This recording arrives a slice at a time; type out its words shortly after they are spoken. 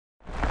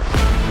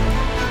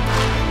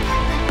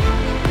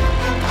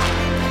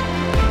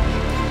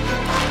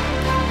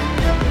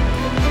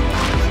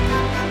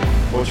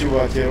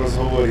Počúvate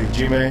rozhovory v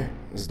gyme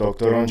s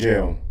doktorom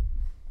Jayom.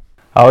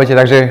 Ahojte,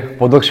 takže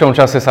po dlhšom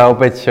čase sa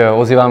opäť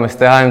ozývame z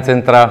THM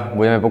centra.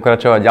 Budeme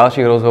pokračovať v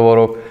ďalších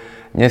rozhovoroch.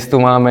 Dnes tu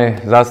máme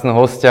vzácneho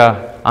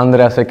hostia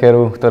Andreja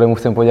Sekeru, ktorému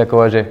chcem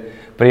poďakovať, že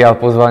prijal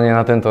pozvanie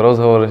na tento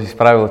rozhovor, že si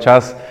spravil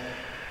čas.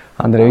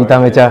 Andrej,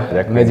 vítame ťa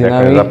medzi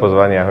nami. Ďakujem za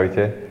pozvanie,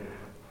 ahojte.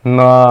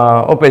 No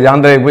a opäť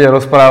Andrej bude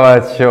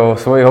rozprávať o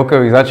svojich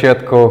hokejových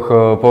začiatkoch,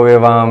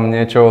 povie vám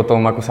niečo o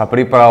tom, ako sa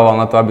pripravoval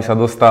na to, aby sa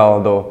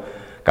dostal do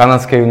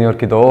kanadskej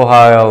juniorky do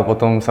OHL,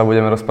 potom sa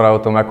budeme rozprávať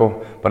o tom,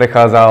 ako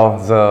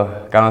prechádzal z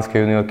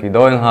kanadskej juniorky do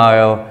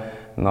NHL,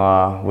 no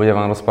a budem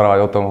vám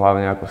rozprávať o tom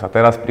hlavne, ako sa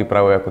teraz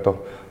pripravuje, ako to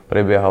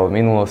prebiehalo v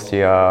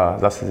minulosti a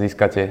zase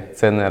získate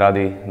cenné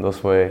rady do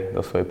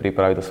svojej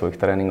prípravy, do svojich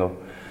tréningov.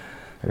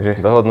 Takže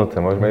dohodnuté,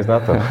 môžeme ísť na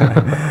to.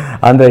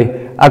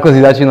 Andrej, ako si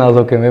začínal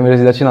s hokejom? Viem,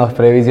 že si začínal v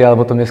Prevízi, ale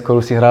potom neskôr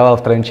si hrával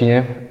v Trenčine.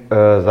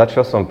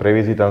 Začal som v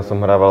Prevízi, tam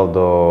som hrával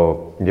do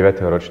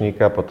 9.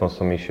 ročníka, potom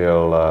som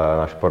išiel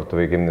na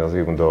športový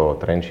gymnázium do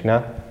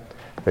Trenčina.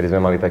 Vtedy sme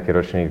mali taký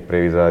ročník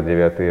Prevíza,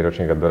 9.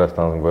 ročník a dorast,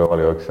 tam sme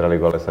bojovali o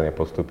Extraligu, ale sa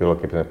nepostúpilo.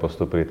 Keby sme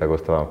postúpili, tak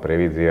ostávam v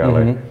Prevízi,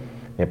 ale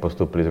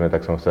nepostúpili sme,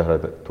 tak som chcel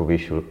hrať tú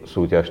vyššiu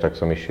súťaž, tak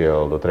som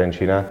išiel do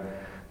Trenčina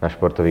na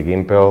športový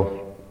Gimpel.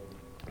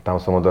 Tam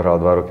som odohral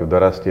 2 roky v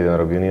doraste, 1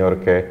 rok v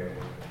juniorke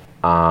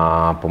a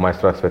po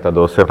majstrovstvách sveta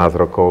do 18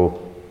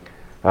 rokov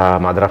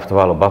ma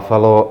draftovalo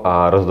Buffalo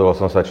a rozhodol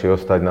som sa, či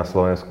ostať na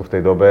Slovensku v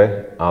tej dobe,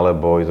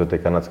 alebo ísť do tej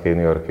kanadskej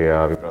juniorky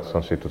a vybral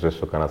som si tú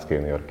cestu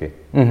kanadskej juniorky.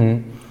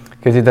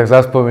 Keď si tak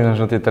zaspomínaš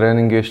na tie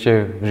tréningy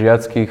ešte v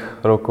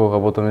žiackých rokoch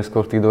a potom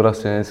neskôr v tých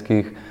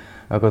dorasteneckých,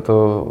 ako to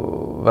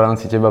v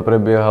rámci teba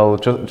prebiehalo,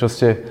 čo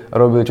ste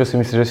robili, čo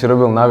si myslíš, že si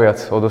robil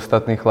naviac od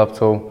ostatných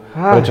chlapcov?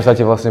 Prečo sa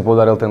ti vlastne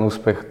podaril ten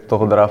úspech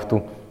toho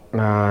draftu?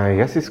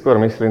 Ja si skôr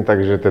myslím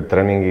tak, že tie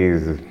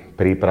tréningy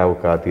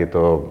prípravka,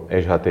 tieto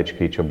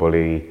EŽHTčky, čo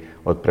boli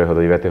od 1.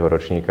 do 9.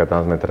 ročníka,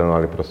 tam sme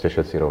trénovali proste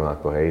všetci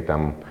rovnako, hej.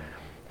 Tam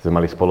sme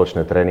mali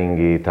spoločné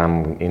tréningy,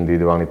 tam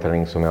individuálny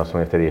tréning som ja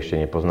osobne vtedy ešte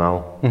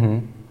nepoznal.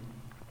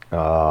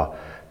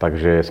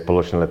 Takže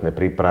spoločné letné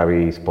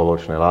prípravy,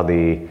 spoločné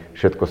ľady,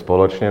 všetko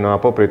spoločne. No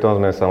a popri tom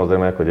sme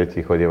samozrejme ako deti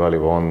chodievali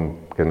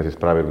von, keď sme si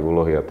spravili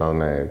úlohy a tam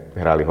sme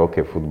hrali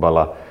hokej,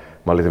 futbal.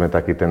 Mali sme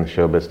taký ten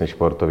všeobecný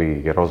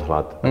športový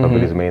rozhľad.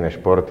 Robili sme iné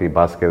športy,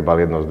 basketbal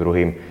jedno s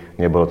druhým.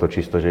 Nebolo to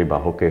čisto, že iba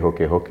hokej.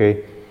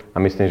 A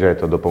myslím, že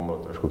aj to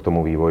dopomohlo trošku k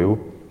tomu vývoju.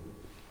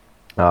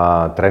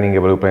 A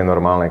tréningy boli úplne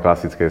normálne,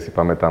 klasické. Si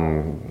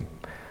pamätám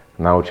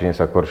naučenie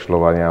sa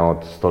korčľovania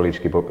od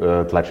stoličky,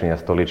 tlačenia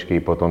stoličky,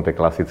 potom tie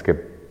klasické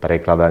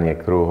prekladanie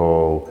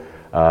kruhov.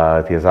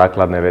 A tie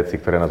základné veci,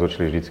 ktoré nás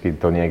učili vždycky,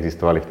 to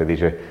neexistovali vtedy,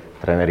 že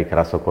tréneri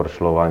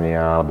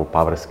krasokorčľovania alebo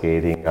power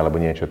skating alebo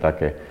niečo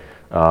také.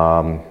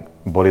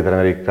 Boli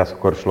tréneri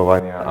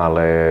krasokorčľovania,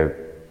 ale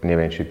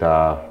neviem, či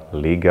tá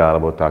liga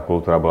alebo tá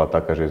kultúra bola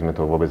taká, že sme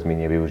to vôbec my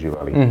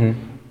nevyužívali.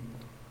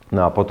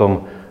 No a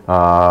potom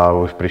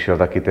už prišiel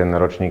taký ten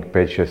ročník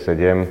 5, 6,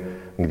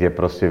 7, kde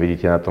proste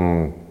vidíte na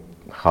tom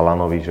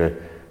chalanovi, že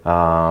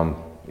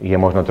je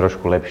možno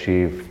trošku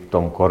lepší v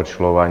tom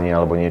korčľovaní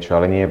alebo niečo,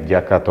 ale nie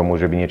vďaka tomu,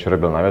 že by niečo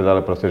robil naviac,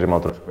 ale proste, že mal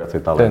trošku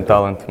viacej talentu. Ten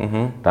talent.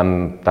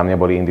 Tam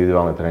neboli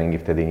individuálne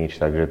tréningy vtedy nič,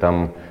 takže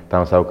tam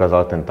sa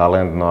ukázal ten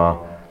talent, no a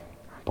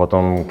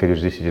potom, keď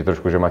už zistíte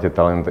trošku, že máte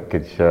talent,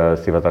 keď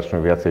si vás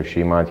začnú viacej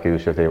všímať, keď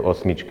už ste v tej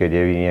 8,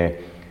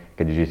 9,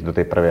 keď už idete do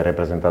tej prvej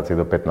reprezentácie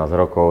do 15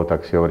 rokov,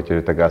 tak si hovoríte,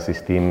 že tak asi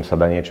s tým sa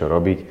dá niečo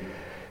robiť.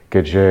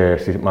 Keďže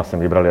si ma sem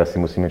vybrali, asi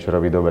musím niečo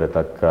robiť dobre,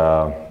 tak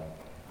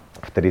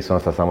vtedy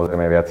som sa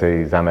samozrejme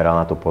viacej zameral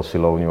na tú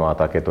posilovňu a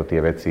takéto tie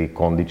veci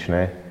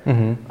kondičné,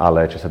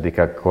 ale čo sa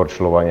týka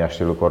korčľovania,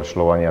 štýlu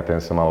korčľovania, ten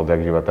som mal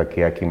odjakživa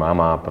taký, aký mám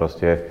a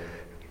proste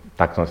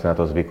tak som si na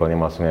to zvykol,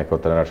 nemal som nejakého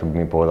trénera, čo by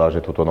mi povedal, že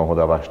túto nohu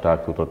dávaš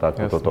tak, túto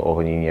tak, toto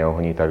ohní,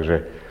 neohní,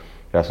 takže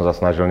ja som sa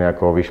snažil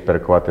nejako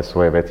vyšperkovať tie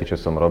svoje veci, čo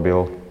som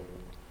robil.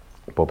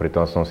 Popri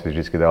tom som si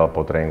vždy dával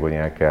po tréningu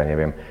nejaké, ja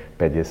neviem,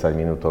 5-10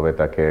 minútové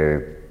také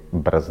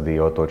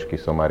brzdy,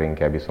 otočky,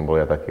 somarinky, aby som bol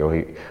ja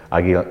taký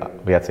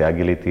viacej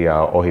agility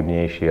a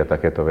ohybnejší a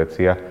takéto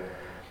veci.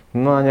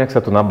 No a nejak sa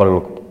to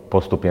nabalilo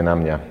postupne na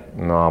mňa.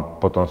 No a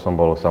potom som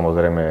bol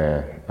samozrejme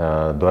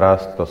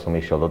dorast, to som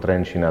išiel do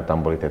Trenčína, tam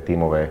boli tie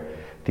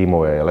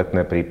tímové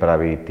letné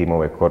prípravy,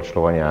 tímové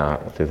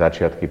korčľovania, tie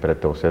začiatky pred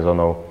tou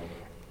sezónou.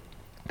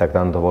 Tak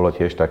tam to bolo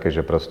tiež také,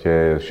 že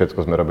proste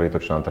všetko sme robili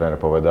to, čo nám tréner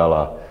povedal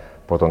a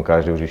potom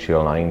každý už išiel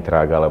na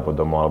intrak alebo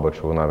domov alebo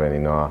čo unavený.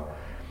 No a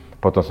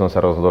potom som sa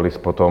rozhodol ísť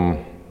po tom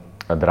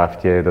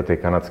drafte do tej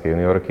kanadskej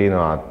juniorky,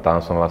 no a tam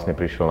som vlastne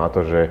prišiel na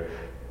to, že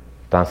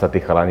tam sa tí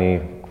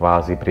chalani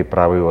kvázi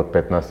pripravujú od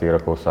 15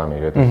 rokov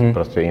sami, že to sú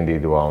proste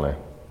individuálne.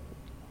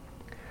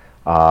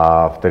 A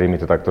vtedy mi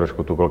to tak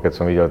trošku tukol, keď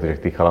som videl, že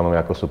tí chalanov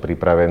ako sú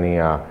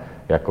pripravení a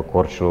ako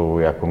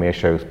korčľujú, ako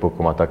miešajú s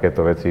pukom a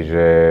takéto veci,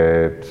 že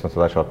som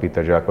sa začal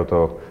pýtať, že ako to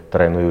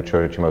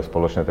trénujú, či majú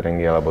spoločné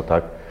tréningy alebo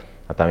tak.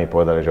 A tam mi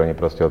povedali, že oni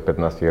proste od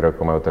 15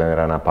 rokov majú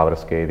trénera na power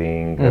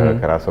skating,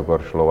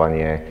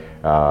 krasokorčľovanie,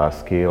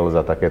 skills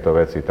a takéto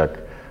veci. Tak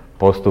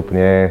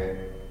postupne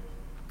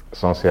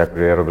som si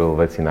akože robil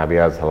veci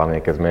naviac, hlavne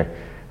keď sme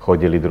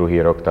chodili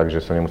druhý rok,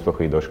 takže som nemusel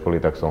chodiť do školy,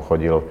 tak som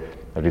chodil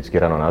vždycky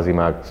ráno na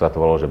zimák, sa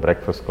to volalo, že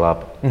Breakfast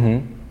Club.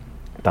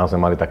 Tam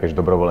sme mali také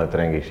dobrovoľné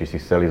tréningy, či si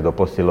chcel ísť do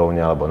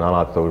posilovne alebo na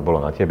lát, to už bolo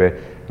na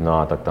tebe.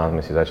 No a tak tam sme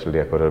si začali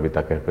akože robiť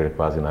také akože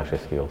kvázi naše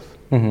skills.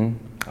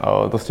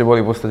 To ste boli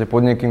v podstate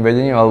pod nejakým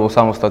vedením, alebo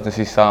samostatne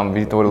si sám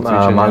vytvoril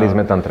cvičenia? Mali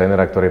sme tam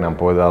trénera, ktorý nám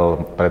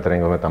povedal, pre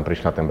tréningom sme tam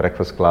prišli na ten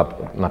Breakfast Club,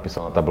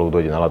 napísal na tabulu,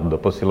 dojde na ladu do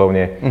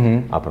posilovne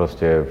a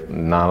proste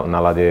na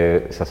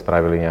lade sa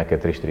spravili nejaké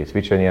 3-4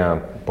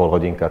 cvičenia, pol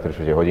hodinka,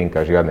 3-4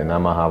 hodinka, žiadne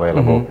namáhavé,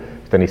 lebo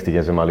v ten istý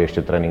deň sme mali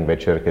ešte tréning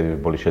večer, keď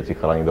boli všetci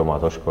chalani doma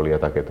zo školy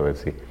a takéto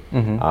veci.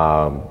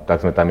 A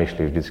tak sme tam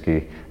išli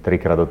vždycky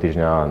 3-krát do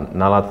týždňa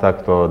na lad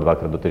takto,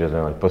 2-krát do týždňa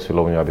sme mali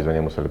posilovňu, aby sme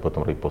nemuseli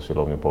potom robiť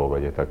posilovňu po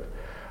obede.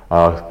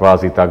 A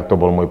kvázi tak, to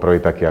bol môj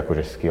prvý taký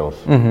akože skills.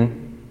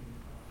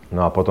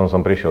 No a potom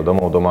som prišiel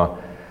domov,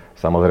 doma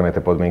samozrejme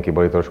tie podmienky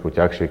boli trošku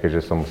ťažšie,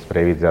 keďže som z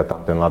Prievidze a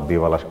tam ten ľad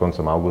býval až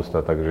koncom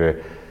augusta,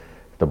 takže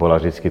to bola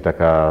vždycky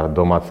taká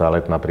domáca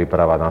letná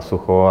príprava na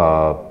sucho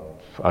a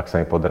ak sa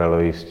mi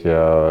podarilo ísť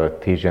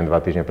týždeň,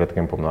 2 týždne pred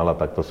kempom na ľad,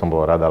 tak to som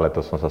bol rád, ale to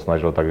som sa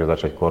snažil takže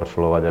začať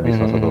korčulovať, aby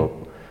som sa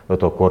do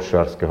toho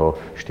korčulárskeho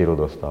štýlu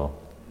dostal.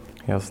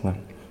 Jasné.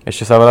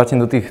 Ešte sa vrátim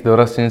do tých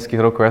dorasteneckých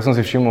rokov. Ja som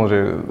si všimol, že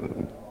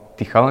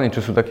tí chalani, čo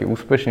sú takí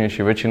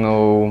úspešnejší, väčšinou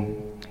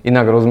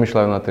inak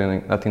rozmýšľajú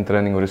nad tým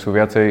tréningom, že sú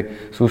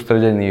viacej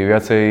sústredení,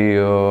 viacej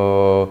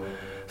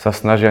sa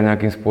snažia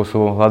nejakým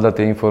spôsobom hľadať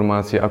tie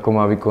informácie, ako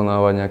má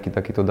vykonávať nejaký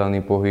takýto daný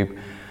pohyb.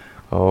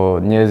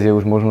 Dnes je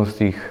už možnosť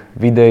tých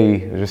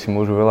videí, že si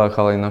môžu veľa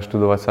chalani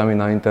naštudovať sami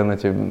na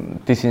internete.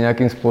 Ty si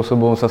nejakým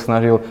spôsobom sa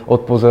snažil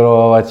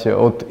odpozorovať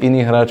od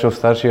iných hráčov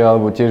starších,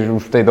 alebo tiež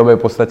už v tej dobe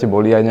v podstate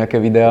boli aj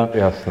nejaké videá?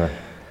 Jasné.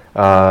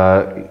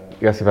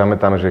 Ja si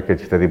pamätám, že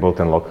keď vtedy bol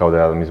ten lockout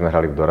a my sme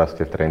hrali v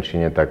doraste v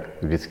Trenčine, tak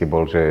vždycky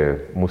bol, že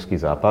mužský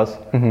zápas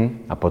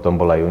a potom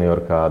bola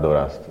juniorka a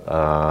dorast.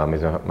 A my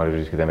sme mali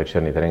vždycky ten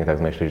večerný tréning, tak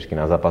sme išli vždycky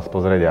na zápas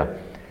pozrieť a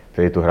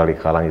vtedy tu hrali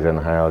chalani z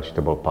NHL, či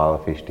to bol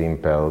Palfi,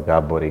 Štimpel,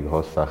 Gaborik,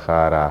 Hossa,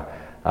 Chára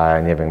a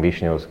ja neviem,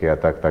 Višňovský a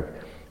tak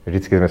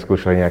vždycky sme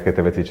skúšali nejaké tie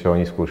veci, čo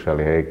oni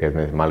skúšali, hej, keď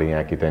sme mali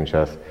nejaký ten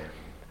čas.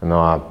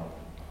 No a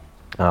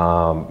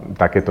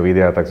takéto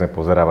videá, tak sme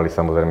pozerávali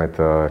samozrejme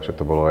to, čo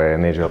to bolo,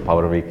 NHL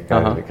Power Week,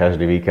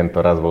 každý víkend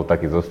to raz bol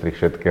taký zostrih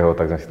všetkého,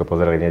 tak sme si to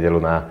pozerali v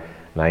nedeľu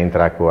na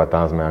Intraku a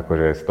tam sme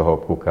akože z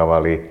toho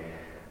obkúkavali.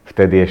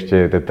 Vtedy ešte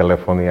tie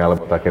telefóny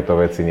alebo takéto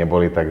veci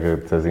neboli,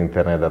 takže cez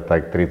internet a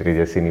tak 3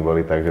 desiny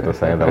boli, takže to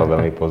sa nedalo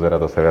veľmi pozerať,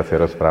 to sa viacej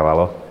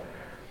rozprávalo.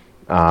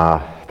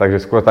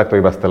 Takže skôr takto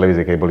iba z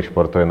televízie, keď boli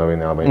športové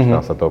noviny alebo niečo,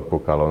 tam sa to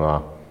obkúkalo. No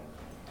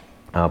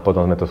a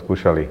potom sme to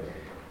skúšali.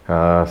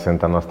 Sem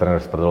tam nás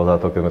tréner sprdol za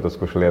to, keď sme to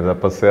skúšali aj v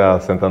zápase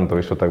a sem tam to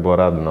vyšlo, tak bol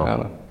rád,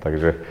 no.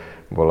 Takže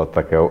bola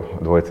taká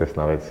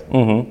dvojcestná vec.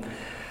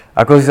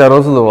 Ako si sa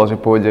rozhodoval, že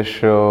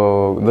pôjdeš,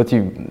 kto ti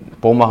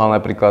pomáhal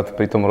napríklad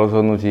pri tom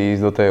rozhodnutí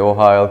ísť do tej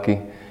OHL-ky?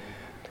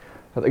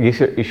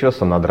 Išiel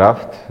som na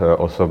draft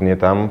osobne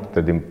tam,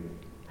 vtedy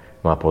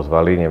ma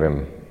pozvali,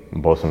 neviem,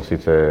 nebol som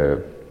síce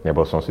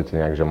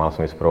nejak, že mal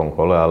som ísť v prvom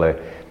kole, ale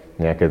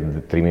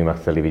nejaké týmy ma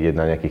chceli vidieť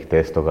na nejakých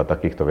testoch a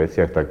takýchto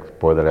veciach, tak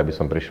povedali, aby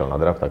som prišiel na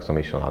draft, tak som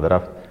išiel na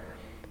draft.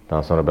 Tam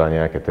som robil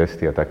nejaké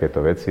testy a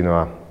takéto veci,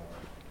 no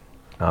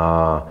a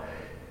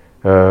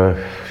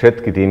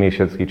všetky týmy,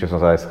 čo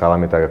som sa aj s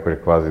chalami tak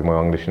akože kvázi s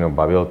mojou angličtinou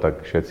bavil,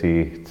 tak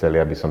všetci chceli,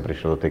 aby som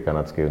prišiel do tej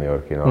kanadskej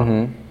juniorky,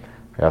 no.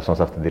 Ja som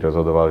sa vtedy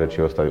rozhodoval, že či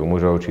ostať u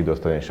mužov, či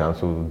dostanem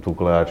šancu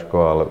dukleáčko,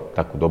 ale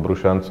takú dobrú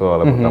šancu,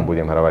 alebo tam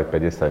budem hravať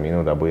 50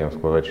 minút a budem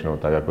skôr väčšinou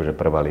tak akože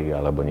prvá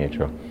liga alebo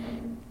niečo.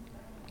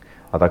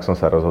 A tak som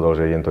sa rozhodol,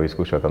 že idem to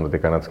vyskúšať tam do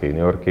tej kanadskej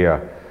juniorky a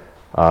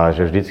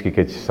že vždycky,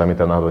 keď sa mi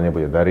tam náhodou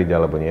nebude dariť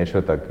alebo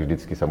niečo, tak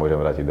vždycky sa môžem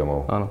vrátiť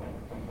domov. Áno.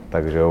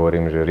 Takže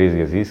hovorím, že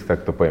risk je zisk,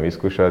 tak to poviem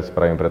vyskúšať,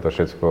 spravím preto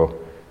všetko,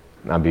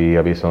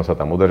 aby som sa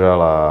tam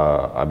udržal a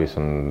aby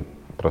som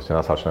proste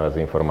nasal čo najviac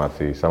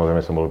informácií.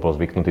 Samozrejme som bol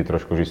zvyknutý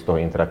trošku žiť z toho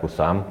Intraku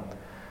sám,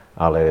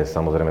 ale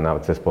samozrejme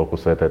cez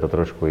polku sveta je to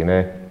trošku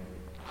iné.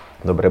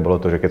 Dobre bolo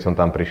to, že keď som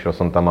tam prišiel,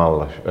 som tam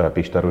mal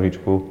Pišta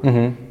Ružičku,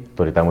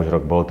 ktorý tam už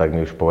rok bol, tak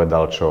mi už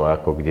povedal, čo,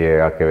 ako, kde,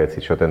 aké veci,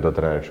 čo tento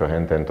tréner, čo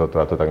toto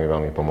a to tak mi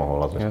veľmi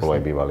pomohlo a sme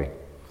spolu aj bývali.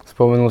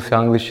 Spomenul si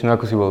angličtinu,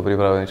 ako si bol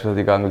pripravený, čo sa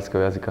týka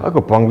anglického jazyka?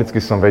 Ako po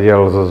anglicky som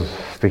vedel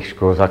z tých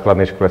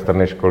základnej školy a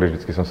strednej školy,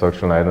 vždycky som sa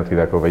učil na jednotky,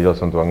 ako vedel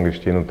som tú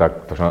angličtinu,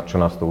 tak to, čo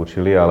nás to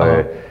učili,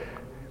 ale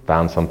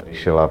tam som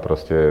prišiel a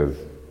proste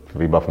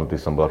vybafnutý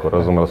som bol, ako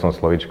rozumel som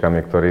slovíčkam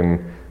niektorým,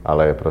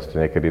 ale proste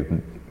niekedy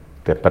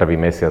ten prvý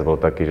mesiac bol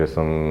taký, že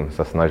som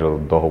sa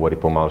snažil dohovoriť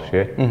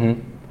pomalšie.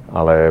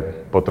 Ale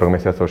po 3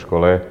 mesiacoch v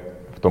škole,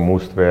 v tom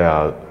mústve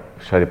a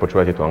všade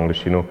počúvate tú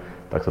angličtinu,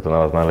 tak sa to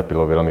na vás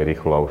nalepilo veľmi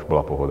rýchlo a už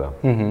bola pohoda.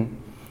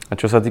 A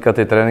čo sa týka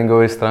tej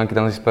tréningovej stránky,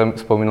 tam si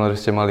spomínal,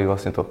 že ste mali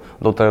vlastne to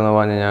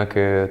dotrénovanie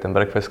nejaké, ten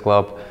Breakfast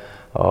Club.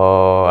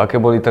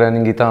 Aké boli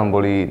tréningy tam?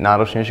 Boli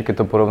náročnejšie,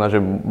 keď to porovnáš,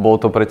 že bol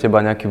to pre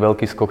teba nejaký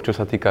veľký skok, čo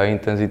sa týka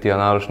intenzity a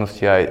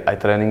náročnosti aj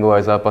tréningov,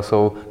 aj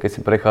zápasov, keď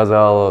si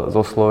prechádzal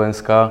zo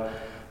Slovenska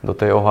do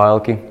tej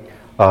OHL-ky?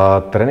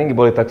 A tréningy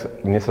boli tak,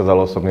 mne sa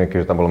zdalo osobne,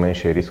 keďže tam bolo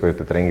menšie risko, že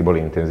tie tréningy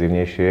boli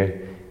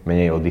intenzívnejšie,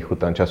 menej oddychu,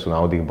 tam času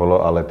na oddych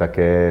bolo, ale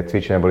také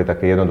cvičenia boli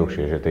také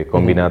jednoduchšie, že tej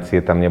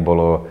kombinácie tam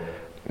nebolo,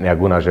 jak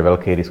u nás, že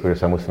veľké risko, že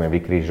sa musíme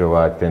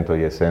vykrižovať, tento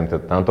ide sem,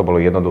 tam to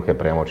bolo jednoduché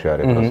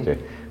priamočiare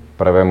proste.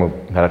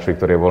 Prvému hráčovi,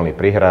 ktorý je voľný,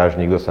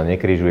 prihráš, nikto sa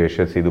nekrižuje,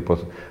 všetci idú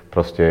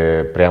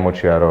proste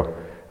priamočiaro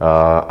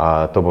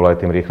a to bolo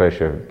aj tým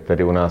rýchlejšie.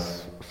 Vtedy u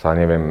nás sa,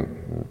 neviem,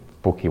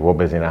 puky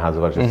vôbec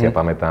nenahadzovať, že si ja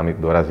pamätám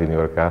doraz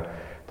juniorka.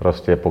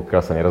 Proste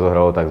pokiaľ sa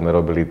nerozohralo, tak sme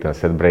robili ten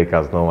set break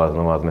a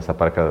znova sme sa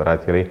párkrát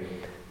vrátili.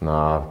 No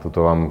a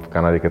tuto vám v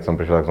Kanade, keď som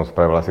prišiel, tak som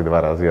spravil asi 2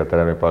 razy a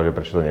tréner mi povedal, že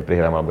prečo to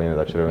neprihrám alebo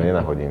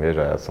nenahodím,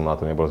 vieš, a ja som na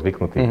to nebol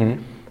zvyknutý.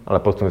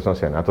 Ale postupne som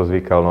si aj na to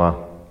zvykal, no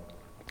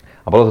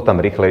a bolo to tam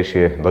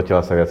rýchlejšie, do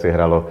tela sa viacej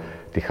hralo,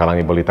 tí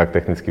chalani boli tak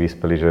technicky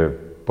vyspelí, že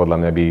podľa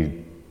mňa by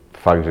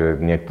fakt, že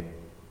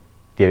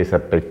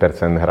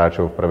 95%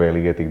 hráčov v prvej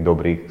lige tých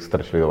dobrých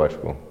strčili do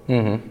vačku.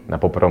 Na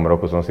poprvom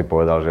roku som si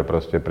povedal, že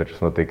proste prečo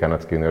som do tej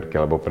kanadskej juniorky,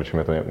 alebo prečo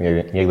mi to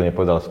niekto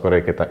nepovedal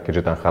skorej,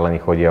 keďže tam chalani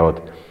chodia od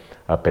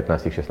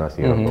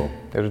 15-16 rokov.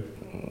 Takže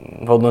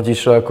hodnotíš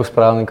to ako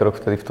správny krok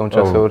vtedy v tom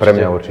čase určite? Pre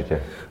mňa určite.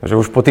 Že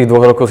už po tých 2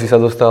 rokoch si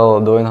sa dostal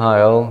do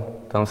NHL,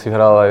 tam si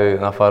hral aj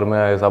na farme,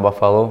 aj za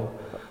Buffalo.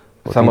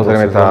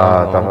 Samozrejme,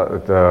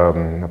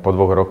 po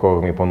 2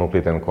 rokoch mi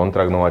ponúkli ten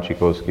kontrakt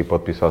nováčikovský,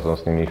 podpísal som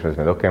s ním, išli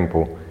sme do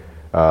kempu.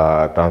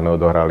 Tam sme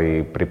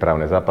odohrali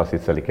prípravné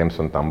zápasy, celý kemp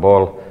som tam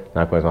bol,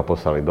 nakoniec ma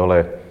poslali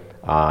dole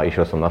a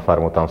išiel som na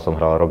farmu, tam som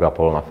hral rok a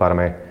pol na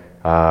farme,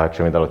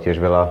 čo mi dalo tiež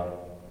veľa.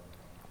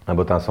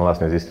 Lebo tam som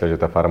vlastne zistil, že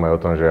tá farma je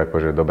o tom, že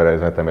akože dobre,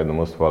 sme tam jedno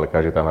mužstvo, ale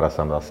každý tam hrá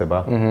sám za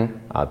seba.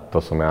 A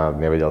to som ja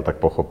nevedel tak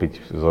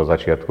pochopiť zo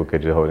začiatku,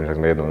 keďže hovorím, že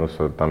sme jedno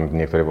mužstvo, tam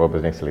niektorí vôbec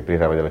nechceli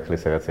prihrávať, ale chceli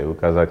sa viacej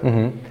ukázať.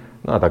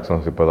 No a tak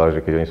som si povedal,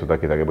 že keď oni sú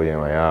takí, tak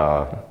budem aj ja a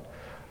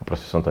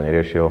proste som to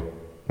neriešil.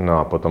 No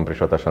a potom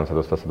prišla tá šanca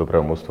dostať sa do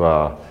prvého mužstva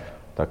a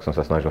tak som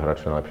sa snažil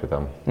hrať čo najlepšie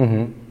tam.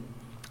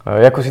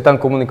 Ako si tam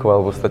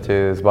komunikoval v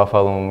podstate s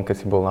Buffalom, keď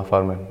si bol na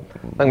farme?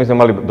 Tak my sme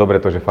mali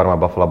dobre to, že farma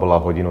Buffalo bola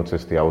hodinu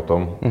cesty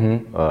autom,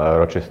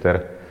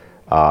 Rochester.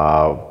 A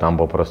tam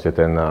bol proste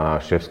ten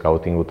šéf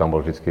scoutingu, tam bol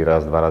vždycky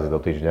raz, 2 razy do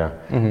týždňa.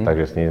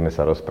 Takže s ním sme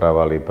sa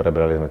rozprávali,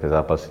 prebrali sme tie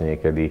zápasy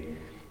niekedy.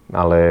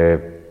 Ale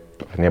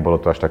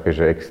nebolo to až také,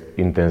 že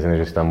intenzívne,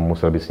 že si tam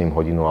musel byť s ním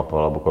hodinu a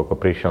pol, alebo koľko.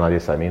 Prišiel na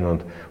 10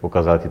 minút,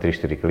 ukázal ti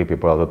 3-4 klipy,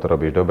 povedal, toto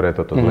robíš dobre,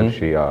 toto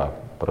zlepší a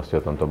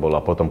proste o tom to bolo.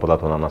 A potom podľa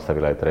toho nám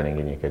nastavili aj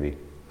tréningy niekedy.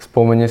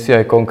 Spomenie si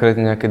aj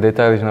konkrétne nejaké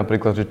detaily, že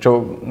napríklad, že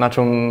na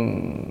čom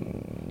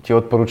ti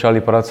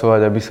odporúčali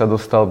pracovať, aby sa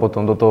dostal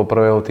potom do toho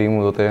prvého tímu,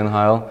 do tej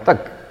NHL?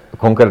 Tak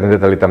konkrétne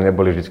detaily tam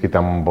neboli, vždycky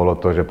tam bolo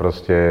to, že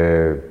proste,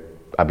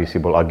 aby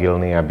si bol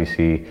agilný, aby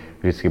si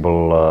vždycky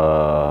bol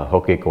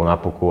hokejkou na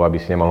puku,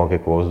 aby si nemal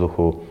hokejku vo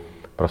vzduchu,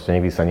 proste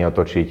nikdy sa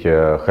neotočiť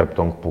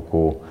chrbtom k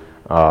puku,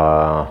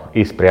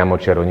 ísť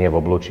priamo čiaro, nie v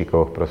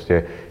oblúčikoch,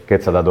 proste keď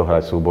sa dá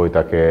dohrať súboj,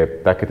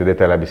 také tie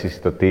detaily, aby si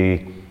to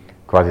ty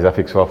kvázi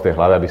zafixoval v tej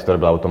hlave, aby si to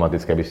robil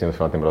automaticky, aby si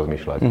nemusel nad tým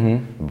rozmýšľať.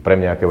 Pre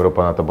mňa, ako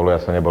Európana to bolo, ja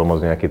som nebol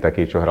moc nejaký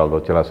taký, čo hral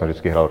do tela, som vždy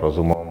hral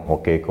rozumom,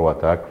 hokejkou a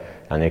tak.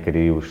 A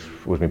niekedy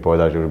už mi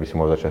povedal, že už by si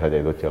mohol začať hrať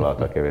aj do tela a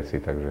také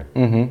veci, takže.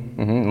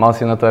 Mal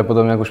si na to aj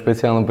potom nejakú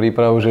špeciálnu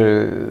prípravu, že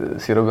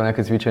si robil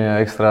nejaké cvičenia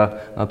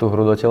extra na tú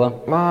hru do tela?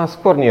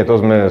 Skôr nie, to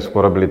sme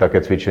skôr robili také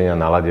cvičenia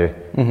na lade.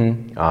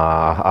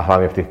 A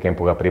hlavne v tých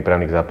kempoch a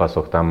prípravných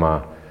zápasoch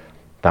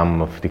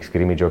tam v tých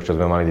scrimmageoch, čo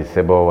sme mali s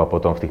sebou a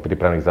potom v tých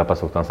prípravných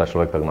zápasoch, tam sa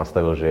človek tak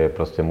nastavil, že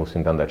proste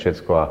musím tam dať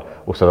všetko a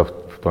už sa to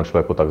v tom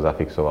človeku tak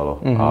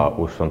zafixovalo. A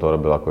už som to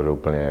robil akože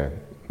úplne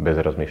bez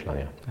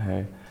rozmýšľania.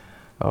 Hej.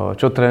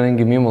 Čo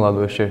tréningy mimo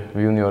ľadu ešte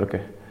v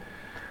juniorke?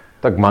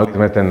 Tak mali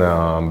sme ten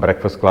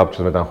breakfast club,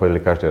 čo sme tam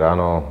chodili každé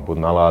ráno, buď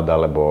na ľad,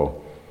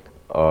 alebo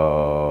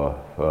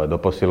do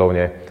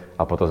posilovne.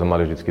 A potom sme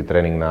mali vždycky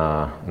tréning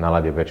na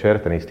ľade večer,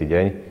 ten istý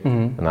deň.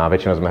 Na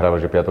väčšinu sme hrali,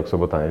 že piatok,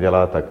 sobota,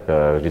 nedeľa, tak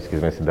vždycky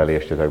sme si dali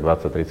ešte tak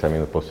 20-30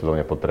 minút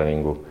posilovne po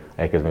tréningu.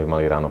 Aj keď sme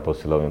mali ráno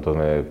posilovňu, to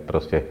sme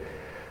proste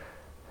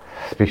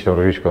s Pištom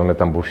Ružičkom sme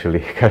tam bušili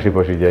každý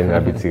boží deň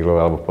na bicyklu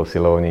alebo v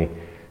posilovni.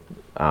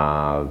 A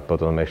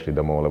potom sme išli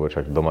domov, lebo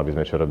čak doma by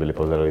sme čo robili,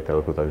 pozerali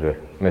telku,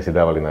 takže sme si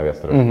dávali najviac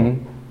trošku.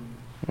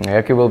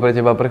 Jaký bol pre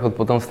teba prechod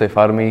potom z tej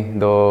farmy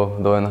do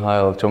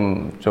NHL?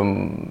 Čom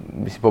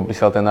by si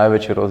popísal ten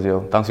najväčší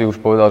rozdiel? Tam si už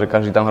povedal, že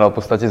každý tam hral v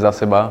podstate za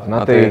seba.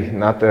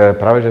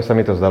 Práve, že sa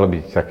mi to zdalo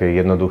byť také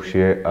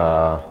jednoduchšie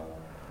a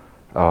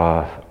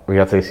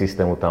viacej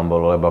systému tam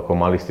bolo, lebo ako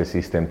mali ste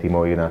systém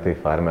tímový na tej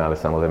farme, ale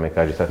samozrejme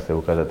každý sa chce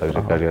ukázať, takže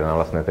každý na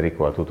vlastné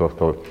triko. A tuto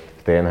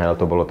v tej NHL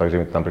to bolo tak, že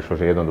mi tam prišlo,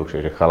 že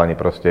jednoduchšie, že chalani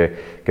proste,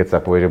 keď sa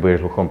povie, že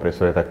budeš hluchom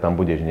presore, tak tam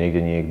budeš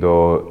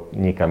niekto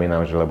nikam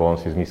inám, že lebo on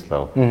si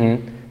zmyslel.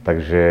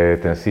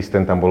 Takže ten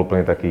systém tam bol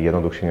úplne taký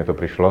jednoduchší, mne to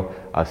prišlo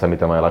a sa mi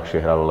tam aj ľahšie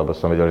hralo, lebo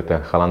som vedel, že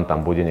ten chalan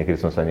tam bude, niekedy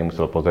som sa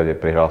nemusel pozrieť,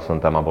 prihral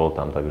som tam a bol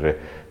tam, takže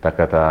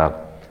taká tá,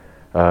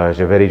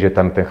 že veriť, že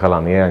tam ten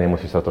chalan je a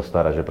nemusí sa to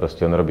starať, že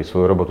proste on robí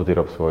svoju robotu, ty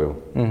rob svoju.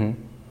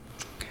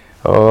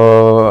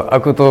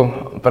 Ako to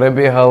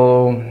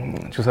prebiehalo,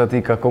 čo sa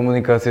týka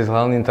komunikácie s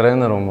hlavným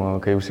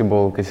trénerom, keď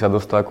si sa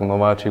dostal ako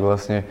nováčik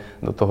vlastne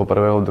do toho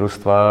prvého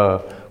družstva,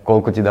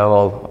 koľko ti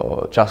dával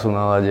času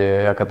na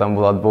ľade, aká tam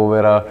bola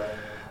dôvera?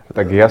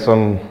 Tak ja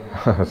som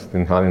s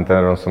tým hlavným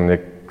trénerom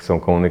som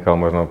komunikoval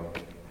možno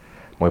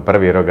môj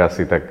prvý rok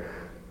asi tak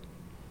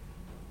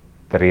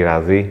 3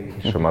 razy,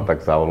 čo ma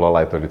tak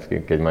zavolal, aj to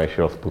vždycky, keď ma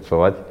išiel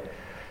spucovať.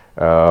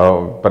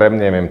 Pre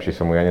mňa neviem, či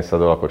som mu ja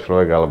nesadol ako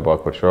človek alebo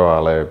ako čo,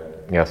 ale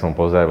ja som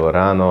pozdravil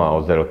ráno a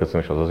odzdravil, keď som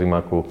išiel zo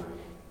zimaku.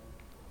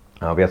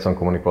 A viac som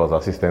komunikoval s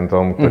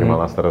asistentom, ktorý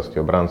mal na starosti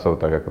obrancov,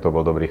 tak ako to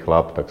bol dobrý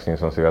chlap, tak s ním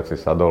som si viacej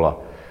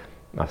sadol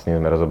a s ním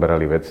sme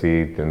rozoberali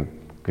veci.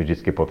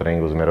 Vždycky po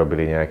tréningu sme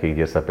robili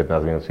nejakých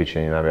 10-15 minút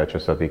cvičení naviac, čo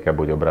sa týka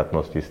buď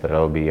obratnosti,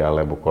 streľby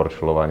alebo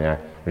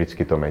korčľovania.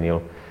 Vždycky to menil.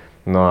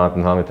 No a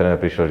hlavný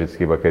tréner prišiel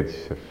vždycky iba keď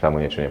sa mu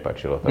niečo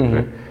nepáčilo.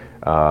 Takže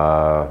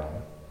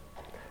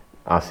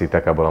asi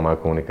taká bola moja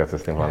komunikácia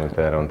s tým hlavným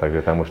trénerom.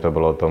 Takže tam už to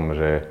bolo o tom,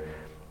 že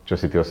čo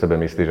si ty o sebe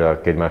myslíš a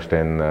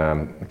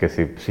keď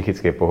si v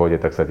psychickej pohode,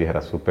 tak sa ti hrá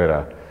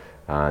super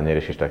a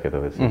neriešiš takéto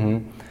veci.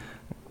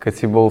 Keď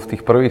si bol v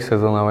tých prvých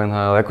sezónach v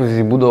NHL, ako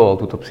si budoval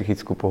túto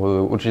psychickú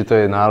pohodu? Určite to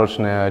je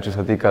náročné, aj čo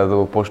sa týka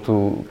toho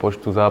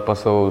počtu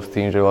zápasov s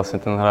tým, že vlastne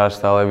ten hráč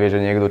stále vie,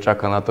 že niekto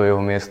čaká na to jeho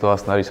miesto a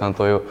snaží sa na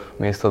to jeho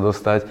miesto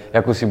dostať.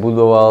 Ako si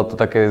budoval to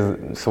také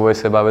svoje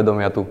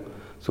sebavedomia tú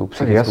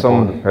psychickú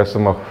pohodu? Ja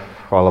som mal,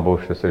 chvála Bohu,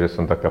 že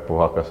som taká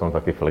pohľadka, som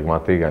taký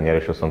flegmatik a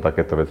neriešil som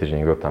takéto veci, že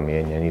niekto tam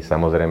je, není.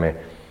 Samozrejme,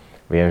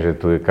 viem, že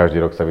tu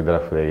každý rok sa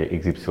vydrafuje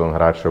XY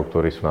hráčov,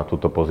 ktorí sú na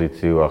túto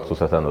pozíciu a chcú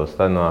sa tam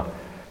dostať. No a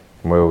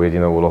mojou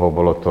jedinou úlohou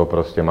bolo to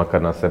proste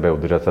makať na sebe,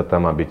 udržať sa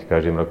tam a byť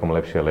každým rokom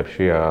lepšie a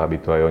lepšie a aby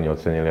to aj oni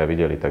ocenili a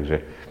videli.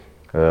 Takže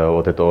o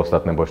tieto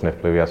ostatné bočné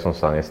vplyvy ja som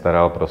sa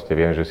nestaral, proste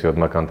viem, že si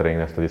odmakám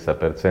tréning na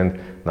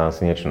 110%, dám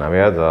si niečo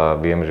naviac a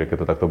viem, že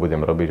keď to takto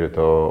budem robiť, že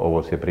to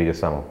ovocie príde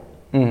samo.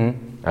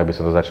 Ak by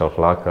som to začal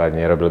flákať,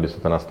 nerobil by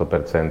som to na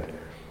 100%.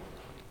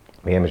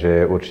 Viem,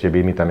 že určite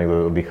by mi tam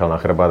niekto dýchal na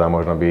chrbát a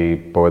možno by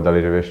povedali,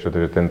 že vieš čo,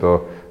 že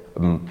tento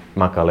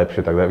maká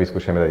lepšie, tak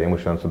vyskúšajme dať jemu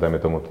šancu, dajme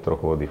tomu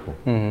trochu oddychu.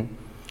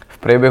 V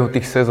priebehu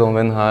tých sezón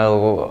v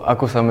NHL,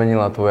 ako sa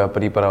menila tvoja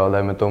príprava,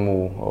 dajme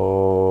tomu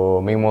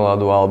mimo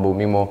ľadu alebo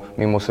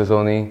mimo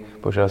sezóny,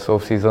 počas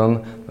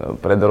off-season?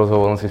 Pred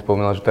rozhovorom si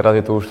spomínal, že teraz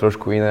je to už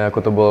trošku iné, ako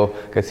to bolo,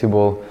 keď si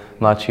bol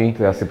mladší.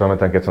 Ja si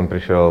pamätám, keď som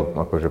prišiel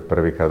akože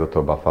prvýkrát do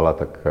toho Buffala,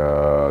 tak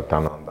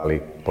tam nám dali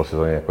po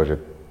sezóne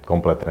akože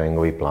komplet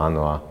tréningový plán.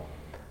 No a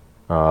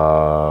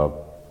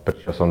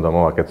prišiel som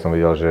domov a keď som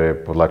videl, že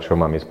podľa čo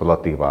mám ísť podľa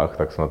tých váh,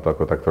 tak som na to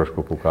ako tak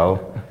trošku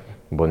kúkal.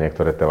 Bo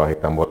niektoré tie váhy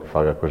tam boli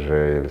fakt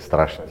akože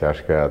strašne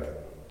ťažké a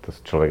to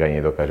človek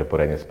ani nedokáže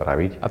poriadne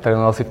spraviť. A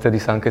trénoval si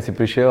vtedy sám, keď si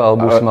prišiel,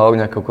 alebo už si mal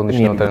nejakého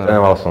kondičného trénera?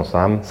 Trénoval som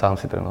sám. Sám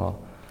si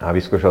trénoval. A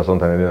vyskúšal som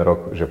ten jeden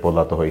rok, že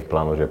podľa toho ich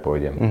plánu, že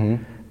pôjdem.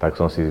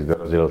 Tak som si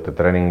rozdielil tie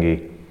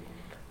tréningy.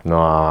 No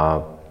a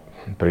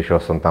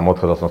prišiel som tam,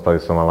 odchádzal som, stále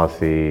som mal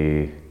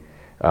asi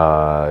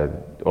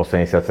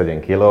 87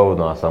 kg,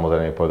 no a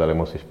samozrejme povedali,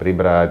 musíš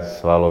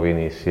pribrať,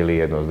 svaloviny,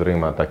 sily, jedno s druhým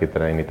a taký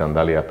tréning mi tam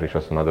dali a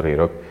prišiel som na druhý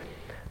rok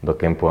do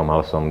kempu a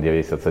mal som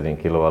 97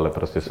 kg, ale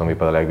proste som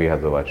vypadal jak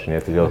vyhadzovač.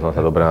 Necítil som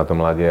sa dobre na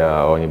tom ľade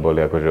a oni boli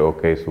akože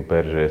OK,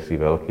 super, že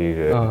si veľký,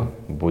 že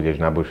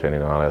budeš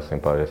nabušený, no ale ja som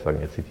im povedal, že sa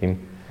tak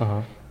necítim.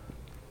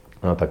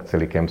 No tak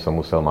celý kemp som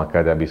musel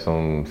makať, aby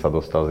som sa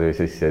dostal z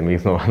 97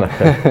 znova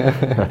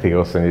na tých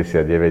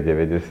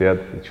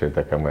 89-90, čo je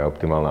taká moja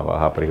optimálna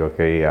váha pri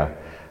hokeji a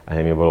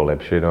hneď mi bolo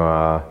lepšie. No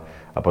a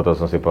potom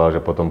som si povedal,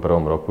 že po tom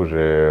prvom roku,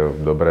 že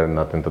dobre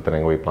na tento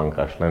tréningový plán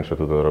kašlem, čo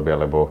tu robia,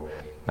 lebo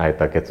aj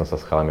tak, keď som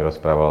sa s chalami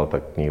rozprával,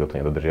 tak nikto to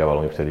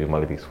nedodržiaval. Oni vtedy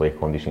mali tých svojich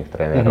kondičných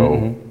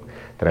trénerov,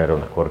 trénerov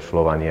na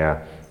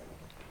korčľovania.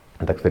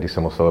 Tak vtedy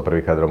som musel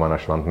prvýkrát Romana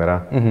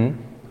Švantnera.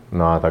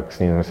 No a tak s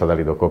ním sme sa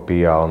dali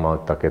dokopy a on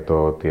mal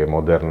takéto tie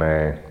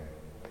moderné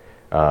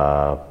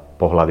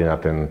pohľady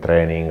na ten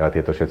tréning a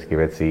tieto všetky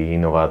veci,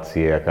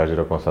 inovácie a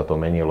každý rok sa to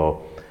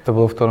menilo. To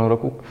bolo v ktorom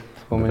roku?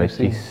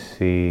 Spomenieš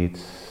si?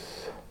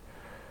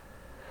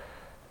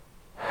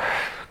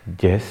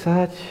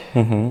 2010?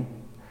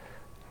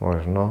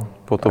 Možno.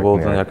 Potom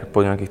bolo to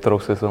po nejakých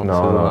 3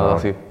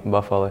 sezónach asi v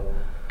Buffale.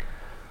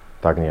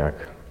 Tak nejak.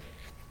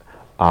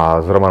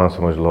 A s Romanom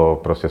som už dlho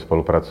proste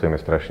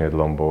spolupracujeme strašne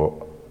dlho,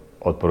 bo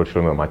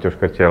odporúčil mi ho Maťo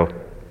Škrtel.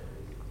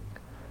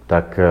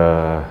 Tak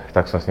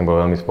som s ním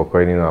bol veľmi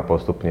spokojný, no a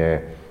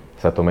postupne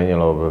sa to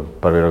menilo.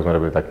 Prvý rok sme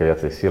robili také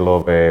viacej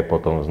silové,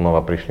 potom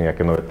znova prišli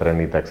nejaké nové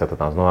trendy, tak sa to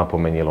tam znova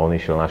pomenilo. On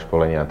išiel na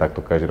školenie a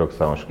takto každý rok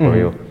sa on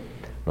školil.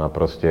 No a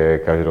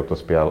proste každý rok to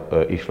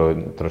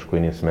išlo trošku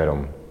iným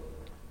smerom.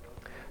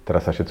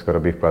 Teraz sa všetko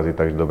robí v kvázi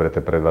tak, že dobre,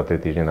 prvé 2-3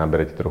 týždne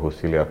naberete trochu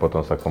síly a potom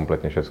sa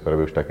kompletne všetko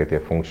robí už také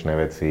tie funkčné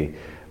veci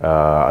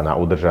na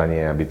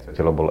udržanie, aby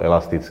telo bolo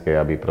elastické,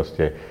 aby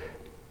proste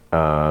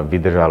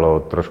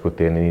vydržalo trošku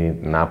ten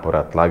nápor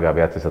a tlak a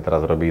viacej sa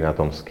teraz robí na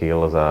tom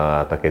skills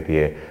a také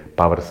tie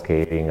power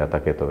skating a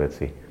takéto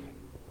veci.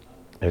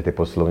 že tie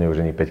posilovne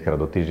už nie 5 krát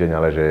do týždeň,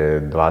 ale že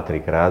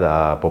 2-3 krát a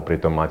popri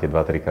tom máte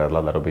 2-3 krát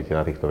ľad a robíte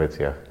na týchto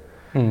veciach.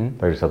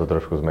 Takže sa to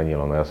trošku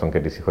zmenilo. No ja som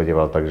kedysi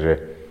chodieval tak, že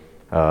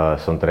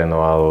som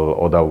trénoval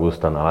od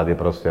augusta na ľade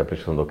proste a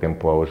prišiel som do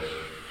kempu a už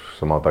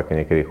som mal také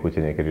niekedy chute,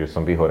 niekedy, že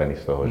som vyhorený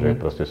z toho, že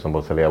proste som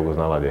bol celý august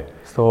na ľade.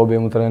 Z toho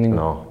objemu tréningu?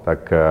 No,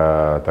 tak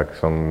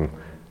som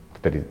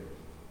vtedy,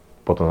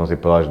 potom som si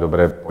povedal, že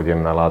dobre,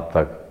 pôjdem na ľad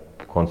tak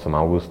koncom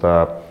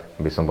augusta,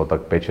 by som bol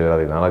tak 5-6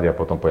 rady na ľade a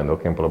potom pôjdem do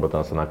kempu, lebo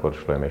tam sa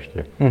nakorčľujem ešte.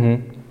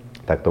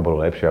 Tak to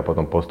bolo lepšie a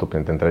potom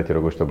postupne ten tretí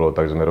rok už to bolo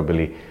tak, že sme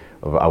robili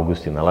v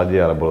auguste na ľade,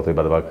 ale bolo to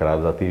iba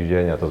 2-krát za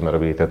týždeň a to sme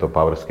robili tieto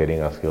power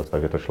skating a skills,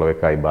 takže to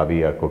človeka aj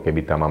baví, ako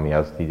keby tam mám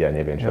jazdiť a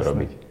neviem čo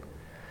robiť.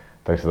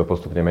 Tak sa to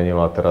postupne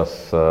menilo a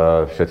teraz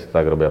všetci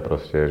tak robia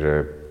proste, že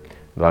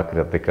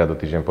 2-3 krát do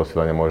týždňa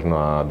posielania možno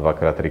a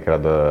 2-3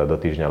 krát do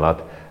týždňa ľad,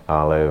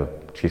 ale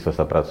čisto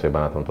sa pracuje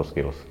iba na tomto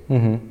skills.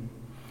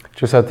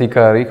 Čo sa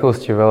týka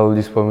rýchlosti, veľa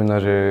ľudí spomína,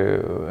 že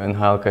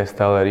NHL je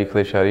stále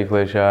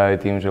rýchlejšia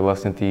aj tým, že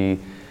vlastne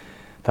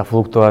tá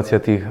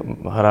fluktuácia tých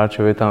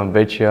hráčov je tam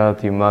väčšia,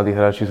 tí mladí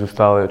hráči sú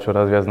stále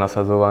čoraz viac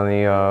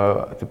nasadzovaní a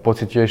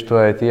pociťuješ to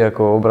aj ty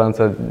ako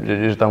obranca,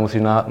 že tam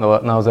musíš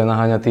naozaj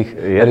naháňať tých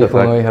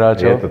rýchlo nových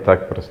hráčov? Je to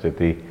tak proste,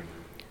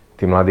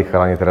 tí mladí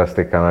chalani teraz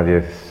v tej Kanade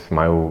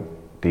majú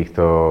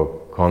týchto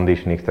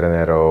kondičných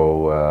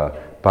trénerov,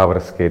 power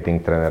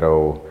skating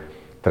trénerov,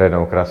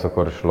 trénerov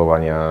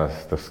krasokorčľovania,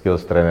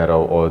 skills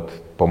trénerov od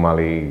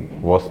pomaly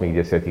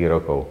 8-10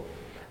 rokov.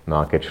 No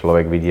a keď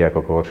človek vidí,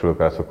 ako korčľujú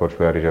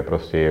krasokorčľujári, že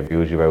proste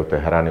využívajú tie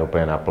hrany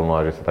úplne naplno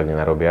a že sa tak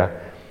nenarobia,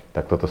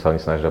 tak toto sa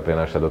oni snažia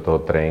prenášať do toho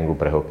tréningu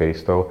pre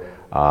hokejistov.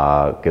 A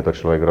keď to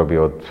človek robí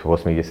od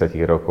 8-10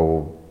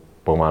 rokov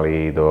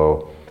pomaly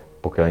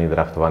pokiaľ nie je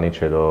draftovaný,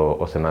 čo je do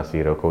 18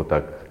 rokov,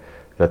 tak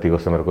za tých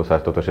 8 rokov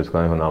sa toto všetko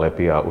na neho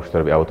nalepí a už to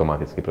robí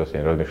automaticky, proste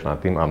nerozmýšľa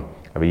nad tým a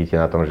vidíte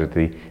na tom, že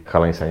tí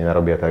chalani sa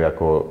nenarobia tak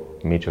ako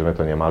my, čo sme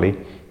to nemali,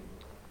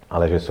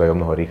 ale že sú aj o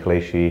mnoho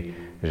rýchlejší,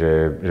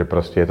 že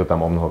proste je to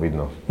tam o mnoho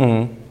vidno.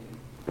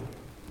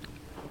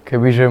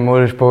 Kebyže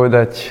môžeš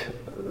povedať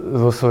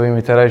so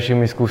svojimi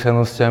terajšími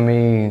skúsenosťami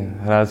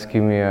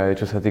hráčskými aj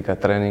čo sa týka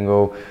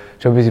tréningov,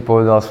 čo by si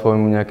povedal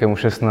svojmu nejakému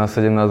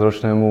 16-17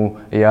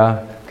 ročnému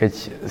ja, keď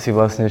si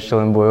vlastne ešte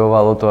len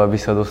bojoval o to, aby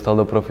sa dostal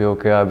do profi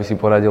hokeja, aby si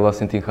poradil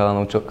vlastne tým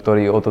chalanom,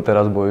 ktorí o to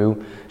teraz bojujú,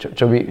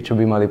 čo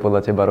by mali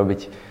podľa teba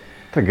robiť?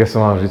 Tak ja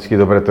som mal vždycky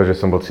dobre to, že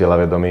som bol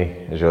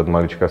cieľavedomý, že od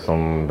malička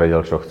som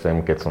vedel, čo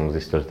chcem, keď som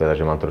zistil,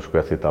 že mám trošku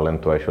viac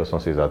talentu a išiel som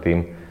si za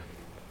tým.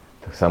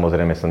 Tak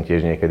samozrejme som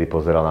tiež niekedy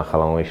pozeral na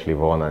chalanov, išli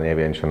von a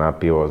neviem čo na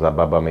pivo, za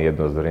babami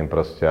jedno z druhým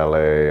proste,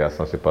 ale ja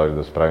som si povedal,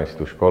 že spravím si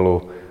tú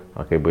školu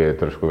a keď bude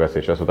trošku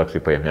viacej času, tak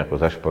si pojem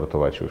nejako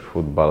zašportovať, či už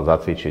futbal,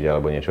 zacvičiť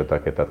alebo niečo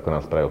také. Tatko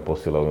nás spravil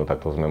posilovňu,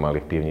 tak to sme mali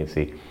v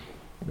pivnici,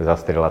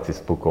 zastrieľať si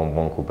s pukom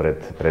vonku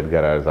pred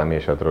garáž,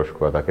 zamiešať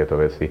trošku a takéto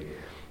veci.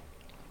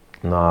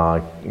 No a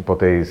po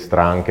tej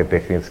stránke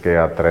technickej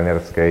a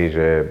trénerskej,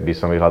 že by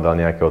som vyhľadal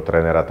nejakého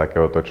trénera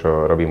takéhoto,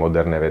 čo robí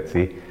moderné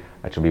veci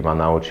a čo by ma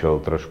naučil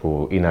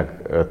trošku inak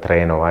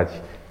trénovať,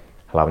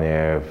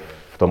 hlavne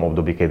v tom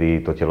období,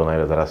 kedy to telo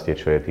najviac rastie,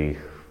 čo je tých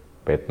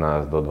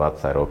 15 do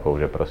 20 rokov,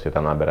 že proste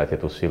tam naberáte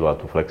tú silu a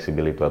tú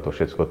flexibilitu a to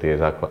všetko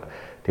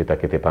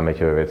tie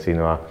pamäťové veci.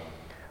 No a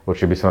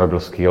určite by som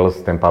robil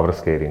skills, ten power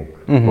skating,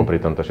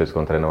 popri tomto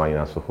všetkom trénovaní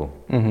na suchu.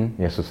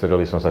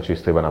 Nesústredil som sa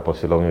čisto iba na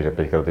posilovňu, že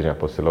 5 krát týždňa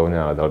posilovňa,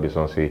 ale dal by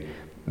som si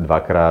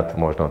 2-krát,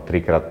 možno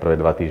 3-krát prvé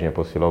 2 týždne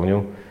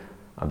posilovňu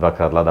a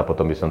 2-krát ľad a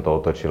potom by som to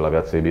otočil a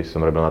viacej by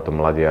som robil na tom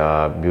ľade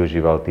a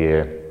využíval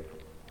tie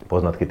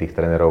poznatky tých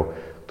trénerov,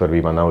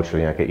 ktorí by ma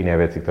naučili nejaké iné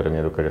veci, ktoré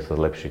mne dokáže sa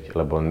zlepšiť,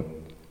 lebo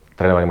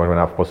trénovanie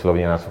môžeme na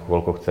posilovni na suchu,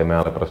 koľko chceme,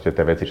 ale proste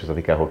tie veci, čo sa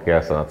týka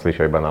hokeja, sa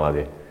nacvičujú iba na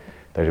ľade.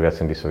 Takže viac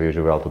by som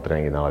využíval tú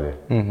tréningy na ľade.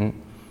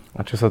 A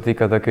čo sa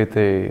týka takej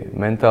tej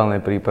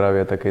mentálnej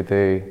prípravy a takej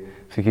tej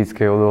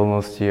psychickej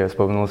odolnosti a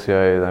spomenul si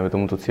aj, dajme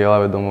tomu, tú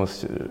cieľavedomosť,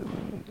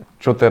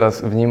 čo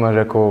teraz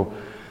vnímaš ako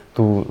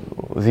tú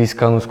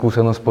získanú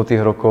skúsenosť po tých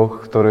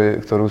rokoch,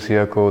 ktorú si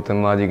ako ten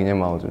mladík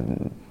nemal?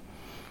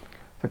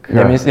 Tak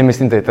ja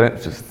nemyslím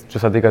čo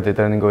sa týka tej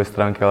tréningovej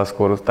stránky, ale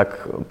skôr tak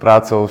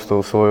prácou s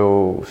tou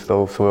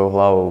svojou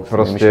hlavou, s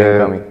tými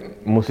myšlienkami.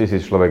 Musí si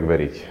človek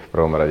veriť v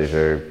prvom rade,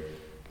 že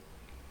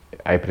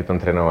aj pri tom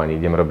trénovaní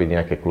idem robiť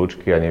nejaké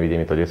kľúčky a nevidie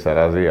mi to 10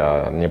 razy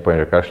a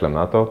nepoviem, že kašlem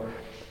na to,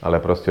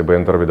 ale proste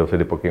budem to robiť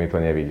dovtedy, pokým mi to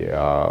nevidie.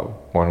 A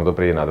možno to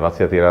príde na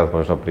 20. raz,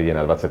 možno príde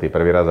na 21.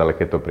 raz, ale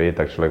keď to príde,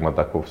 tak človek má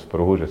takú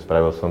vzpruhu, že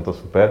spravil som to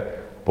super,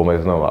 poďme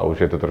znova.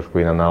 Už je to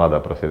trošku iná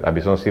nálada proste, aby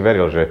som si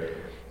veril, že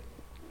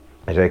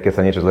aj keď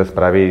sa niečo zle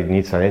spraví,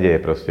 nič sa nedieje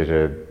proste,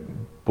 že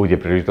bude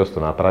príležitosť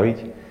to napraviť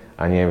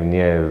a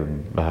nie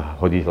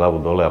hodiť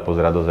hlavu dole a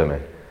pozerať do zeme.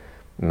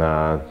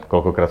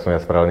 Koľkokrát som ja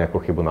spravil nejakú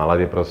chybu na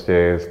ľade,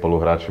 proste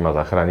spoluhráči ma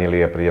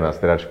zachránili a príde na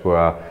striačku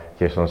a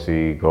tiež som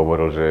si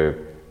hovoril, že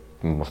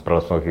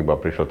spravil som chybu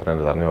a prišiel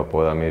tréner za mňou a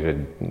povedal mi, že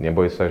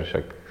neboj sa, že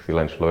však si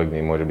len človek,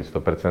 nemôže byť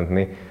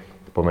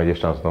 100%. poďme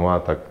ideš tam znova,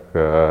 tak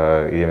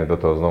ideme do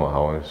toho znova.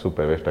 A on je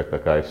super, vieš,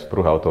 taká aj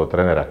sprúha od toho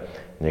trénera.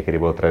 Niekedy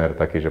bol tréner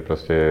taký, že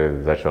proste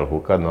začal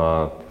húkať, no a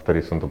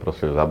vtedy som to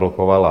proste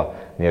zablokoval a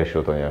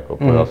neriešil to nejako.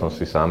 Povedal som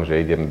si sám,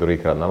 že idem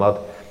druhýkrát na ľad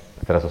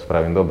a teraz to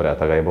spravím dobre a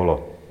tak aj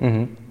bolo.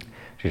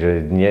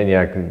 Čiže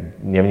nejak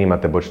nevnímať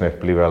tie bočné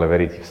vplyvy, ale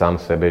veriť sám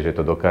sebe, že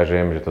to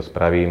dokážem, že to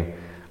spravím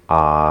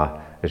a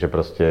že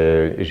proste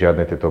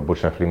žiadne tieto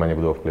bočné vplyvy ma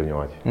nebudú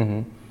ovplyvňovať.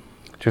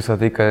 Čo sa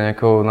týka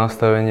nejakého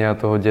nastavenia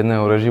toho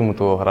denného režimu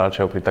toho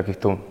hráča pri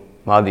takýchto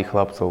mladých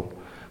chlapcov,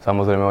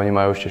 samozrejme oni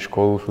majú ešte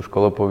školu, sú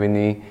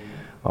školopovinní,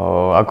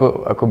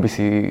 ako by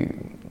si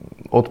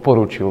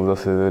odporúčil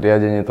zase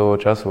riadenie toho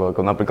času,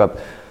 ako napríklad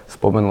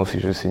spomenul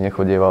si, že si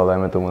nechodieval,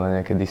 dajme tomu, na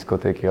nejaké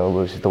diskotéky,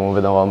 alebo že si tomu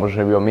venoval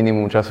možno iba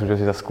minimum času,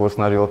 že si sa skôr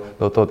snažil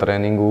do toho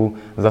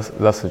tréningu.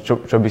 Zase čo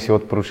by si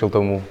odporúčil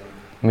tomu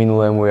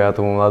minulému ja,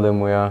 tomu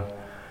mladému ja,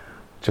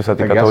 čo sa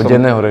týka toho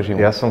denného režimu?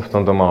 Ja som v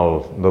tomto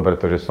mal dobre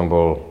to, že som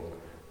bol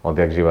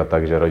odjak živa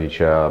tak, že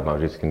rodičia ma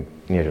vždy,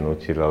 nie že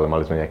nutili, ale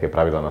mali sme nejaké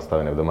pravidlá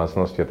nastavené v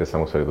domácnosti a tie sa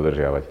museli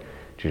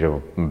dodržiavať. Čiže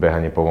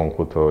behanie po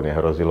vonku to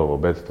nehrozilo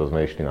vôbec, to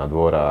sme išli na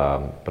dvor a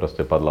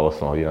proste padla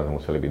 8 hodín a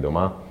museli byť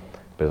doma.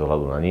 Bez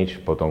ohľadu na nič.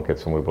 Potom, keď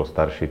som už bol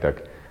starší,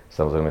 tak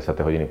samozrejme sa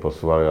tie hodiny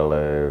posúvali, ale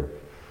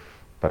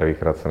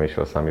prvýkrát som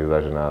išiel sa mi zdá,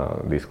 že na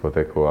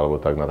diskotéku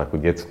alebo tak na takú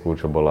detskú,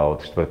 čo bola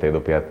od 4.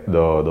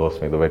 do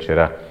 8. do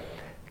večera,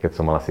 keď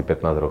som mal asi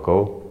 15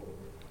 rokov.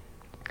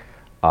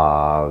 A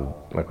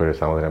akože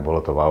samozrejme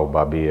bolo to wow,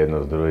 baby,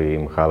 jedno s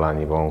druhým,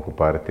 chalani, vonku,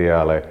 party,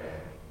 ale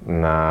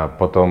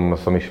potom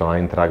som išiel na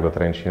Intrak do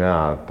Trenčína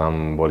a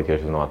tam boli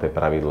tiež znova tie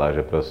pravidlá,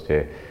 že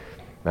proste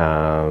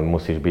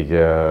musíš byť,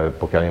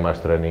 pokiaľ nemáš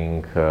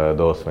tréning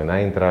do 8 na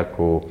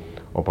Intraku,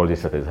 o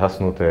 9:30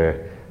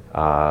 zhasnuté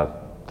a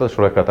to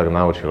človeka tak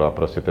naučilo a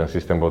proste ten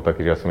systém bol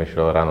taký, že ja som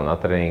išiel ráno na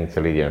tréning,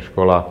 celý deň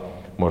škola,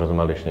 možno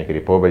sme mali ešte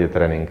niekedy po obede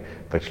tréning,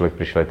 tak človek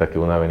prišiel aj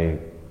taký unavený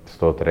z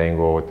toho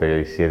tréningu o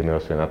tej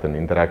 7:00 na ten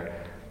Intrak,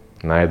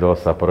 najedol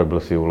sa, porobil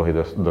si úlohy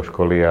do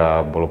školy a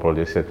bolo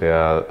 9:30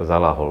 a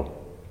zaláhol.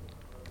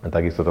 A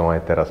takisto to mám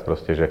aj teraz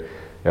proste, že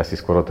ja si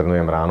skoro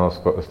trénujem ráno,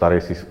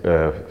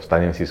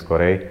 vstanem si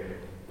skorej,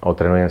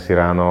 otrénujem si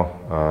ráno,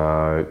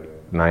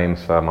 najem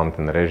sa, mám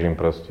ten režim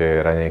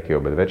proste, raňajky,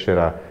 obed,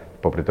 večera,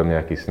 popri tom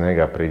nejaký snack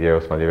a príde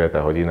 8-9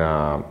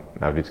 hodina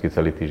a vždycky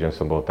celý týždeň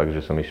som bol tak,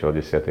 že som išiel o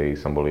 10,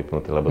 som bol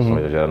vypnutý, lebo som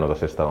vedel, že ráno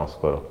zase stávam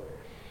skoro.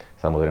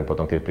 Samozrejme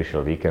potom, keď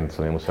prišiel víkend,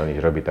 som nemusel nič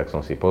robiť, tak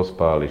som si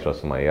pospal, išiel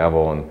som aj ja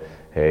von,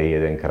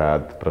 hej,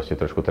 jedenkrát, proste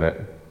trošku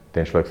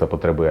ten človek sa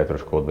potrebuje aj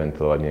trošku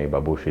odventilovať, nie iba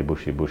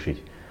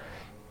bušiť.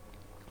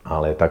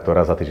 Ale takto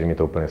raz za týždeň mi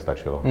to úplne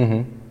stačilo.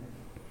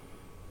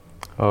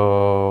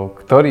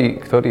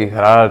 Ktorý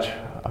hráč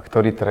a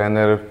ktorý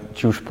tréner,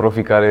 či už v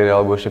profi kariére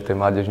alebo ešte v tej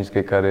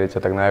mládežníckej kariére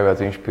ťa tak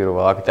najviac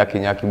inšpiroval? Aký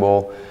nejaký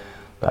bol,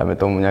 dajme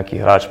tomu, nejaký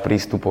hráč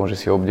prístupom, že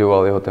si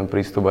obdivoval jeho ten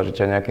prístup a že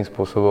ťa nejakým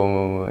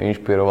spôsobom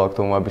inšpiroval k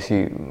tomu, aby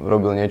si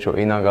robil niečo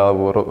inak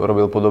alebo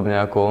robil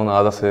podobne ako on, a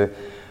zase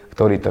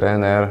ktorý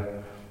tréner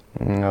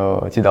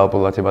ti dal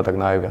podľa teba tak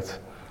najviac?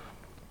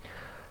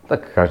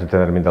 Tak každý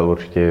tréner mi dal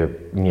určite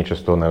niečo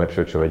z toho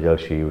najlepšieho, čo vedel,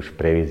 či už v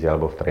Prievidzi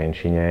alebo v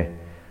Trenčine.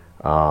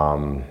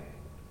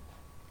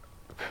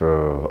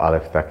 Ale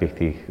v takých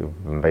tých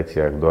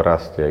veciach v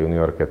doraste a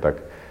juniorke,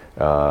 tak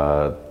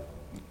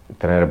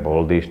tréner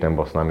Boldiš, ten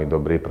bol s nami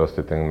dobrý,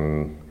 proste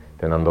ten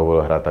nám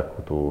dovolil hrať takú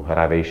tú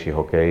hravejší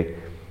hokej.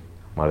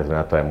 Mali sme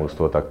na to aj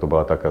mužstvo, tak to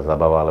bola taká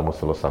zabava, ale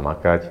muselo sa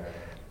makať.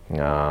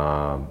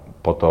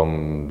 Potom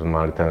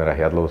mali trénera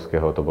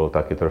Jadlovského, to bol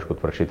taký trošku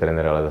tvrdší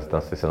tréner, ale zase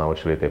tam ste sa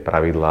naučili tie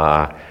pravidlá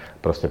a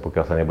proste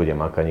pokiaľ sa nebude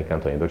makať,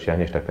 nikam to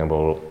nedočiahneš, tak ten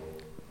bol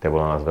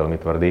na nás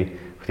veľmi tvrdý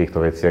v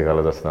týchto veciach,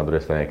 ale zase na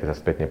druhej strane, keď sa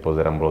spätne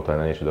pozerám, bolo to aj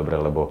na niečo dobré,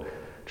 lebo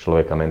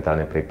človeka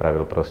mentálne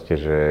pripravil proste,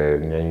 že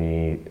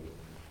nie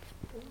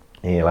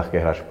je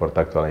ľahké hrať šport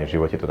takto, ale v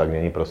živote to tak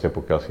není, proste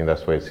pokiaľ si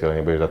nedáš svoje cieľe,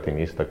 nebudeš za tým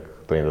ísť, tak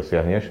to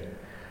nedosiahneš.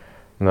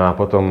 No a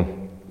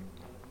potom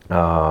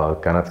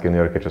kanadské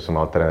juniorke, čo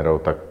som mal trénerov,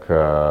 tak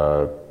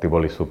tí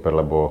boli super,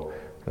 lebo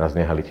nás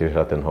nehali tiež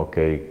hrať ten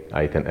hokej,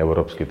 aj ten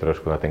európsky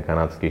trošku na ten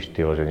kanadský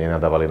štýl, že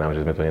nenadávali nám,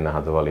 že sme to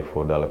nenahadzovali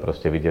furt, ale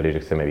proste videli,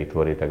 že chceme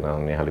vytvoriť, tak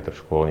nám nehali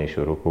trošku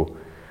voľnejšiu ruku.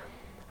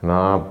 No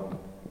a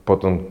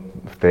potom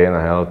v tej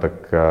NHL, tak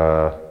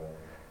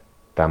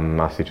tam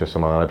asi, čo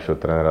som mal najlepšieho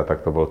trénera,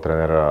 tak to bol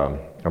tréner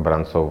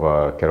obrancov v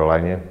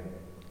Caroline.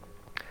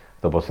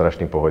 To bol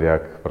strašný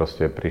pohodiak,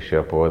 proste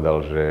prišiel a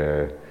povedal, že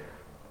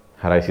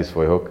hraj si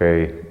svoj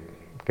hokej,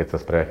 keď sa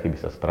spravia chyby,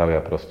 sa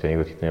spravia, proste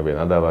nikto ti to nebude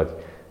nadávať.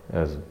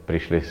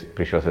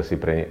 Prišiel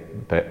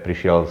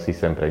si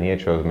sem pre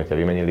niečo, sme ťa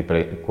vymenili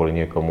kvôli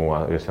niekomu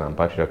a že sa nám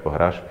páči, ako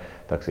hráš,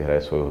 tak si hraj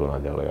svoju hru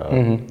naďalej.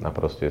 A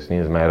proste s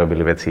ním sme aj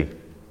robili veci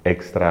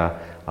extra,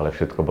 ale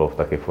všetko bolo v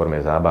takej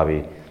forme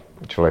zábavy.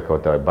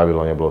 Človeka to aj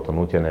bavilo, nebolo to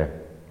nútené.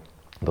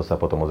 To sa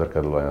potom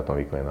odzrkadlo aj na tom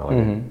výkone na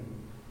ľade.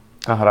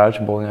 A hráč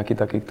bol nejaký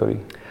taký,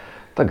 ktorý?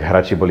 Tak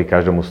hráči boli,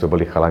 každému to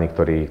boli chalani,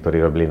 ktorí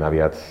robili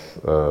naviac.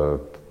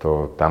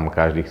 Tam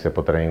každý chce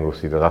po tréningu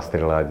si to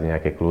zastrieľať,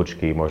 nejaké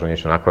kľúčky, možno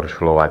niečo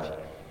nakorčulovať.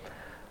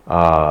 A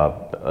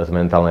z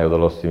mentálnej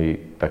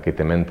odolnosti, taký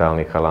ten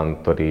mentálny chalan,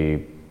 ktorý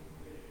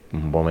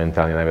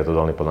momentálne najviac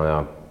odolný podľa mňa,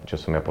 čo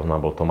som ja poznal,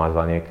 bol Tomáš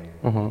Vanek.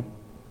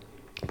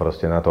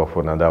 Proste na toho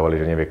furt nadávali,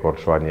 že nevie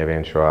korčovať,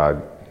 neviem čo a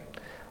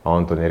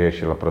on to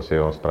neriešil a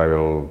proste on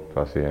spravil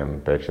asi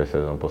 5-6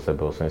 sezón po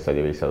sebe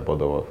 80-90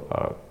 bodov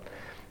a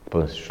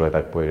potom si človek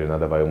tak povie, že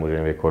nadávajú mu, že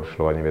nevie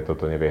korčovať, nevie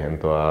toto, nevie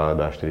hento a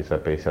dá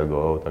 40-50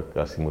 gólov, tak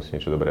asi musí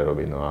niečo dobré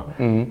robiť. No a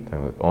tak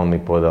on mi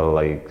povedal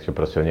aj, že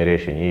proste on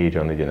nerieši nič,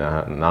 on ide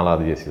na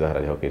ľad, ide si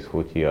zahrať hokej z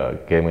chuti a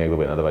keď mu niekto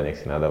bude nadávať,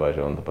 nech si nadáva, že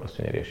on to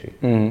proste nerieši.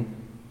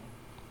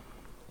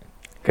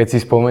 Keď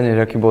si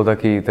spomenieš, aký bol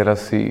taký,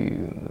 teraz si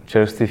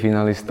čerstvý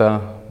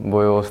finalista,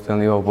 bojoval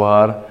Stanleyho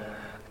pohár,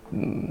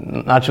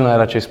 na čo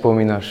najradšej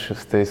spomínaš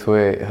z tej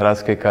svojej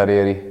hráčskej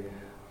kariéry?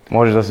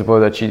 Môžeš zase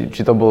povedať,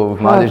 či to bolo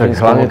v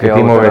mládežníckom hokeji,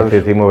 hlavne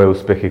tie tímové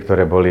úspechy,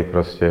 ktoré boli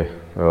proste...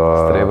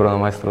 Striebro na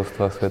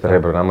majstrovstvách sveta.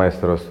 Striebro na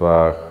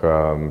majstrovstvách,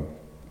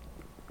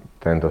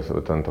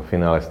 tento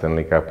finále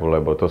Stanley Cupu,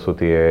 lebo to sú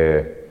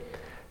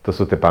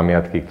tie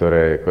pamiatky,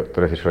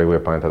 ktoré si človek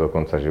bude pamätať do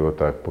konca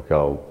života.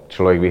 Pokiaľ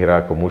človek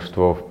vyhrá ako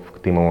mužstvo v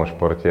tímovom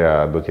športe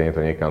a dotiahne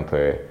to niekam, to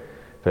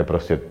je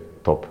proste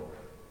top.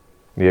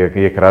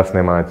 Je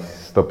krásne mať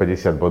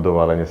 150 bodov,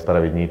 ale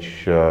nespraviť nič,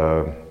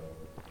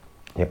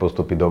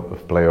 nepostúpiť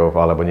v play-off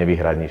alebo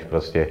nevyhrať nič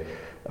proste.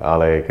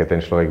 Ale keď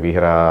ten človek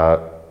vyhrá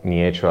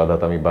niečo a dá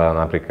tam iba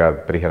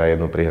napríklad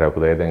jednu prihrávku,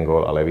 dá jeden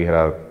gól, ale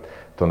vyhrá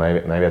to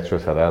najviac, čo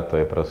sa dá, to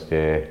je proste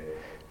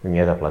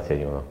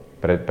nezaplatenie. No.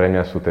 Pre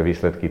mňa sú tie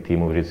výsledky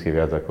tímu vždy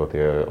viac ako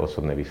tie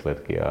osobné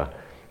výsledky a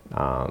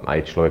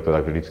aj človek to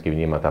tak vždy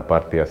vníma, tá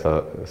partia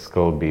sa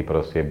sklbí,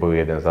 proste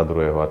bojuje jeden za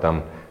druhého a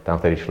tam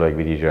vtedy človek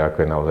vidí, že ako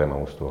je naozaj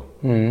mužstvo.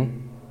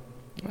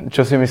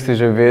 Čo si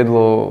myslíš, že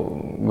viedlo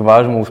k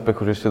vášmu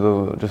úspechu, že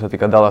čo sa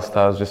týka Dallas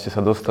Stars, že ste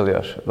sa dostali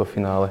až do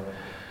finále?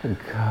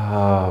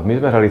 My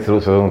sme hrali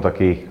celú sezónu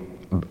taký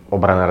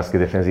obranársky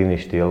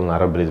defenzívny štýl,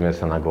 narobili sme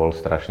sa na gól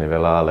strašne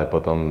veľa, ale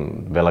potom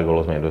veľa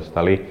gólov sme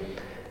nedostali.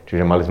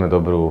 Čiže mali sme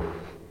dobrú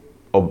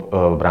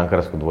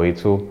brankárskú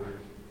dvojicu,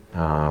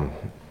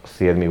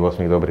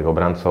 7-8 dobrých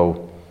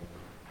obrancov,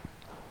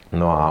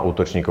 no a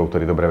útočníkov,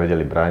 ktorí dobre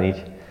vedeli brániť.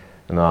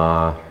 No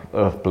a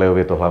v play-off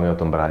je to hlavne o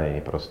tom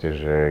bránení proste,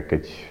 že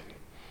keď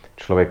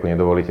človeku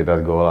nedovolíte dať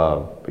gól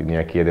a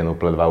nejaký jeden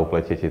úplne, dva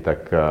upletiete,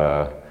 tak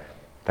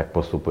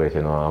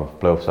postupujete. No a v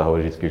play-off sa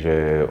hovorí vždy, že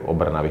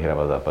obrana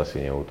vyhráva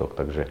zápasy, nie útok,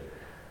 takže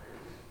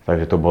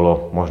to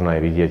bolo možno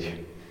aj vidieť.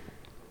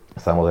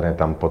 Samozrejme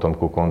tam potom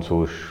ku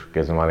koncu už,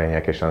 keď sme mali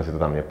nejaké šance,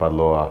 to tam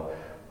nepadlo a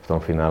v tom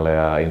finále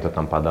a im to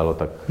tam padalo,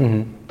 tak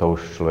to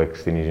už človek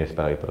s tým nič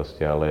nespraví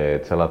proste,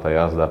 ale celá tá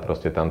jazda,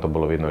 proste tam to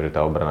bolo vidno, že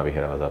tá obrana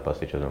vyhráva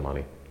zápasy, čo sme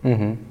mali.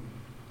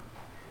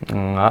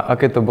 A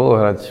aké to bolo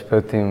hrať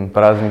pred tým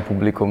prázdnym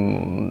publikom?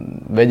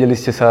 Vedeli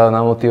ste sa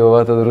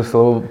namotivovať, lebo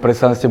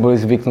predsa ste boli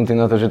zvyknutí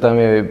na to, že tam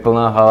je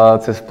plná hala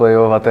cez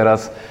play-off a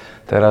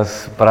teraz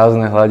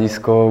prázdne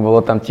hľadisko,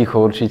 bolo tam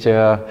ticho určite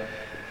a...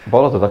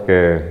 Bolo to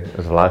také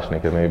zvláštne,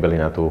 keď sme vybeli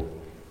na tú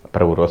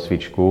prvú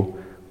rozcvičku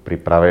pri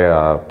prave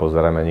a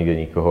pozeráme nikde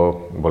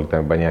nikoho. Boli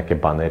tam iba nejaké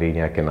banery,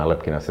 nejaké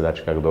nálepky na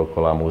sedačkách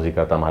dookola,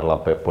 muzika tam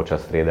hrala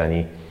počas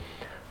striedaní.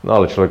 No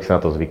ale človek si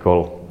na to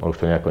zvykol, už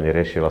to nejako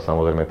neriešil a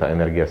samozrejme tá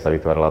energia sa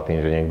vytvárala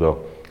tým, že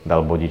niekto dal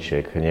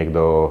bodiček,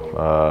 niekto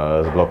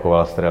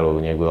zblokoval strelu,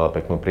 niekto dal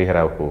peknú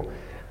prihrávku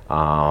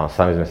a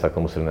sami sme sa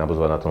ako museli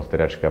nabuzovať na tom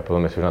striedačke a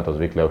potom sme si už na to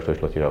zvykli a už to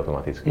išlo tiež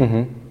automaticky.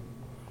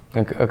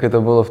 Aké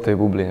to bolo v tej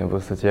bubline,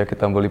 v podstate, aké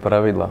tam boli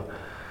pravidlá?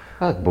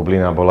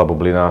 Bublina bola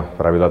bublina,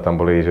 pravidlá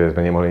tam boli, že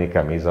sme nemohli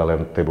nikam ísť,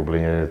 ale v tej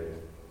bubline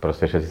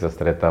proste všetci sa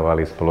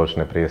stretávali,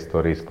 spoločné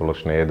priestory,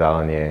 spoločné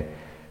jedálne,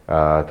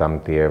 a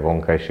tam tie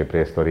vonkajšie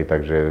priestory,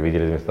 takže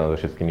videli sme sa tam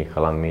so všetkými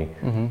chalanmi.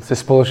 Ste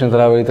spoločne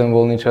trávili ten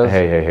voľný čas?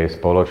 Hej,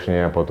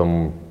 spoločne a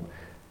potom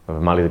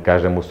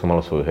každé mužstvo malo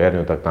svoju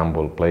herňu, tak tam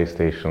bol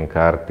PlayStation,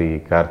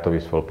 karty,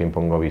 kartový stôl,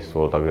 pingpongový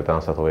stôl, takže tam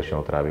sa to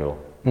väčšinou trávilo.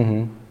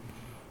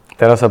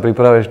 Teraz sa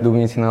pripravuješ v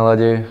Dubnici na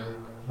ľade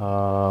a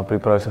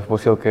pripravuješ sa v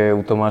posielke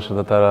u Tomáša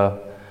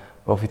Tatára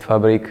vo Fit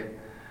Fabrik.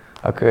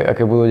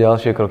 Aké budú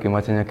ďalšie kroky?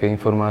 Máte nejaké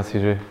informácie,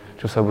 že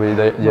čo sa bude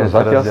diať teraz ďalej?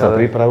 Zatiaľ sa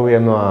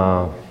pripravujem, no a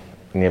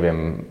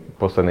neviem,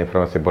 posledné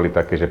informácie boli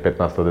také, že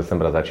 15.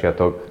 decembra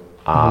začiatok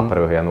a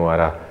 1.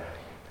 januára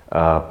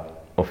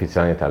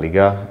oficiálne tá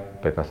liga,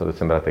 15.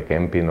 decembra tie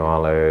kempy, no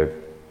ale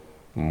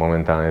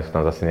momentálne sú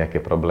tam zase nejaké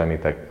problémy,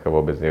 tak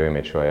vôbec nevieme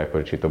čo aj ako,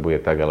 či to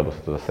bude tak, alebo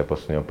sa to zase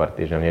posunie o pár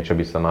týždňov. Niečo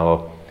by sa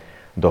malo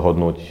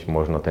dohodnúť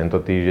možno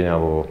tento týždeň,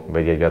 alebo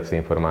vedieť viacej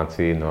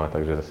informácií, no a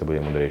takže zase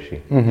bude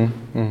múdrejší.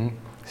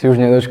 Si už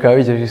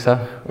nedočkávi, tešíš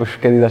sa? Už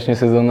kedy začne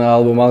sezóna,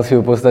 alebo mal si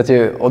ju v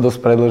podstate o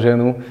dosť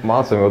predĺženú?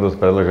 Mal som ju o dosť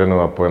predĺženú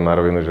a poviem na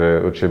rovinu,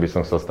 že určite by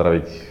som chcel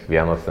straviť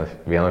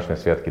Vianočné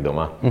sviatky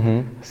doma.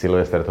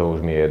 Silvester to už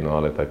mi je jedno,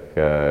 ale tak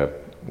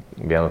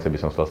Vianoce by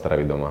som chcel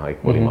straviť doma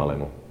aj kvôli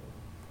malému.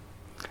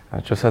 A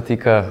čo sa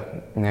týka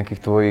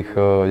nejakých tvojich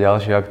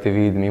ďalších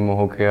aktivít mimo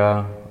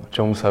hokeja,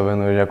 čomu sa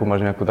venuješ, akú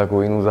máš nejakú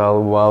takú inú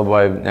záľubu, alebo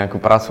aj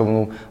nejakú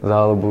pracovnú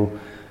záľubu,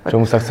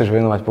 čomu sa chceš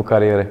venovať po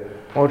kariére?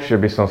 Určite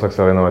by som sa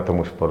chcel venovať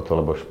tomu športu,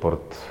 lebo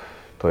šport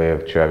to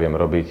je, čo ja viem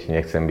robiť.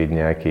 Nechcem byť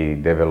nejaký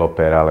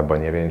developer alebo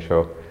neviem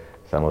čo.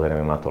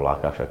 Samozrejme ma to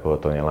láka, však koho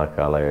to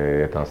neláka, ale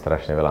je tam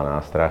strašne veľa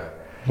nástrah.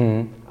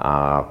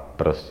 A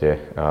proste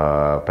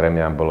pre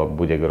mňa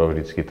bude gro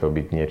vždycky to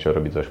byť niečo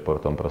robiť so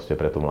športom proste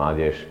pre tú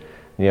mládež.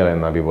 Nie len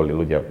aby boli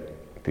ľudia,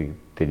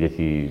 tie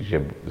deti,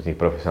 že z nich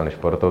profesionálni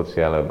športovci,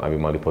 ale aby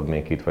mali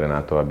podmienky vytvorené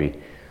na to, aby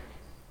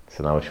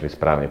sa naučili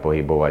správne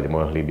pohybovať,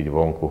 mohli byť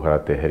vonku,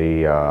 hrať tie hry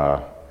a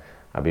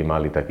aby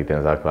mali taký ten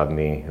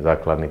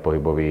základný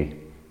pohybový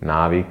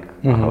návyk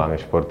a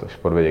hlavne šport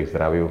vedie k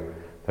zdraviu,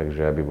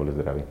 takže aby boli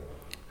zdraví.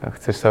 A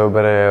chceš sa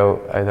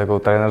uberať aj takou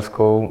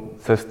trénerskou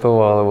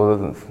cestou,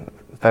 alebo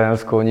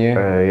trénerskou nie?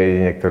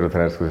 Jedine, ktorú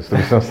trénerskú cestu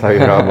by som sa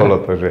vybral, bolo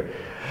to, že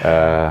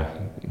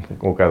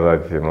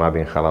ukázať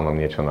mladým chalanom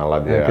niečo na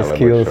ľade, alebo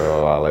skills.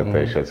 Čo, ale to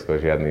je všetko,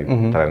 žiadny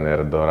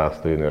tréner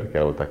dorastu juniorky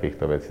alebo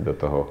takýchto vecí do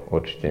toho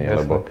určite nie,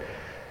 lebo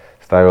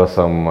stavil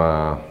som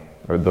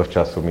dosť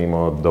času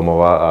mimo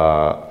domova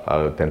a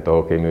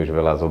tento hokej mi už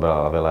veľa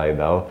zobral a veľa aj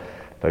dal.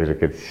 Takže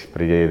keď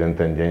príde jeden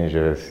ten deň,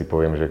 že si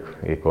poviem, že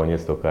je koniec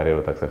toho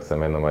kariéru, tak sa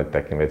chcem venovať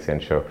takým veciam,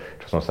 čo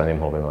som sa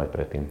nemohol venovať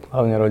predtým.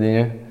 Hlavne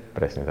rodine?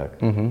 Presne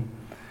tak.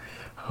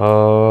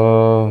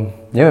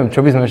 Neviem,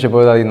 čo by sme ešte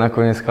povedali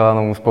nakoniec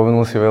chalanom.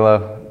 Spomenul si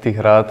veľa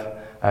tých rád,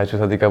 aj čo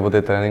sa týka po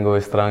tej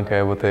tréningovej stránke,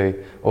 aj po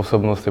tej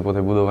osobnosti, po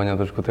tej budovania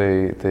trošku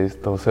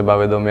toho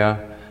sebavedomia.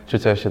 Čo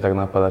ťa ešte tak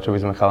napadá? Čo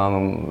by sme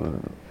chalanom,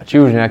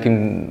 či už nejakým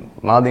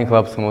mladým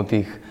chlapcom od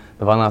tých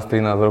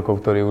 12-13 rokov,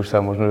 ktorí už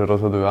sa možno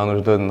rozhodujú, áno,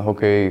 že ten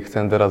hokej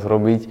chcem teraz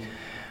robiť,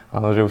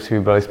 áno, že už si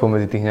vybrali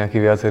spomedzi tých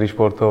nejakých viacerých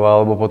športov,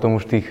 alebo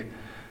potom už tých,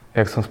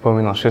 jak som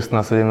spomínal,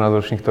 16-17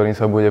 ročných, ktorým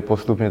sa bude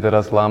postupne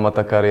teraz lámať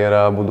tá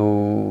kariéra a budú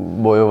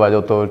bojovať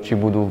o to, či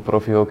budú v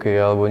profi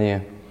hokeji alebo nie.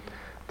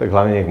 Tak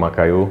hlavne nech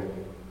makajú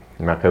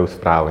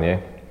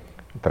správne.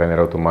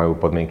 Trénerov tu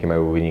podmienky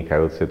majú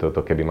vynikajúce,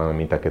 keby máme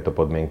my takéto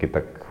podmienky,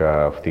 tak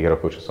v tých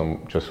rokoch,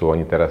 čo sú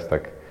oni teraz,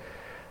 tak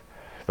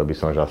to by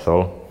som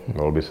žasol.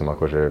 Bol by som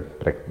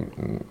akože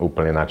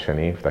úplne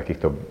nadšený v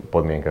takýchto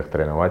podmienkach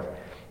trénovať.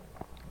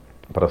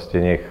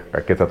 Proste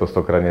keď sa to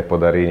 100-krát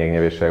nepodarí, nech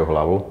neviešajú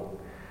hlavu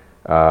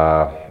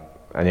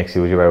a nech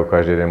si užívajú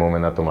každý jeden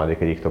moment na tom mlade,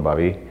 keď ich to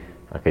baví.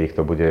 A keď ich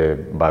to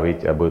bude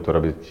baviť a budú to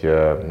robiť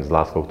s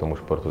láskou k tomu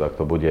športu, tak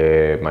to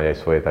bude mať aj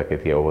svoje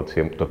také tie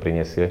ovocie, to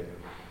prinesie.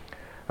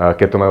 A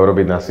keď to majú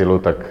robiť na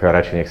silu, tak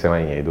radšej nech sem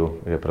ani nejdu.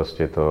 Že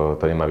proste to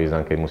nemá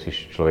význam, keď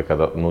musíš človeka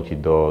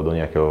nútiť do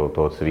nejakého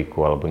toho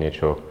cviku alebo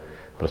niečo.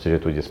 Proste,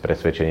 že tu ide z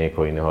presvedčenia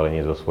niekoho iného, ale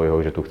nie zo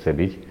svojho, že tu chce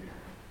byť.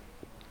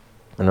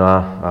 No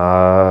a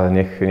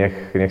nech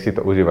si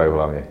to užívajú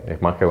hlavne. Nech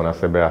makajú na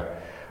sebe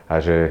a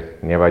že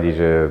nevadí,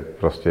 že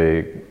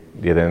proste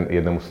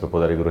jednému sa to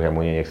podarí, druhému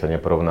nie. Nech sa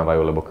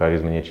neporovnávajú, lebo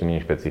každý sme niečím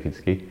iným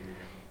špecifický.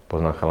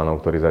 Poznám chalanov,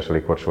 ktorí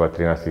začali kočovať v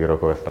 13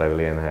 rokoch a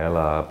spravili NHL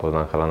a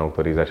poznám chalanov,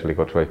 ktorí začali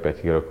kočovať v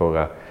 5 rokoch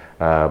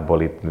a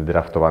boli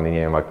draftovaní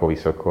neviem ako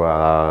vysoko a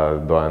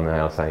do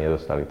NHL sa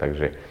nedostali.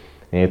 Takže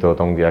nie je to o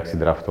tom, jak si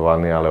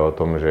draftovaný, ale o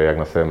tom, že jak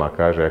na sebe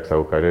makáš, jak sa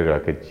ukážeš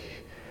a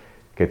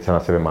keď sa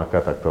na sebe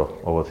maká, tak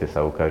to ovocie sa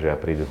ukáže a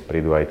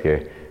prídu aj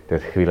tie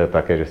chvíle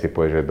také, že si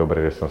povieš, že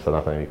dobre, že som sa na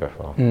to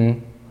nevykašľal.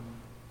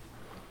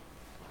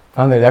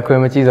 Andrej,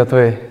 ďakujeme ti za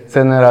tvoje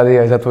cenné rady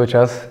aj za tvoj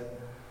čas.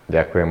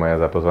 Ďakujem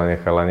aj za pozvanie,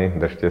 chalani.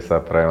 Držte sa,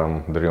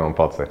 držím vám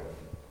palce.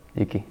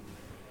 Díky.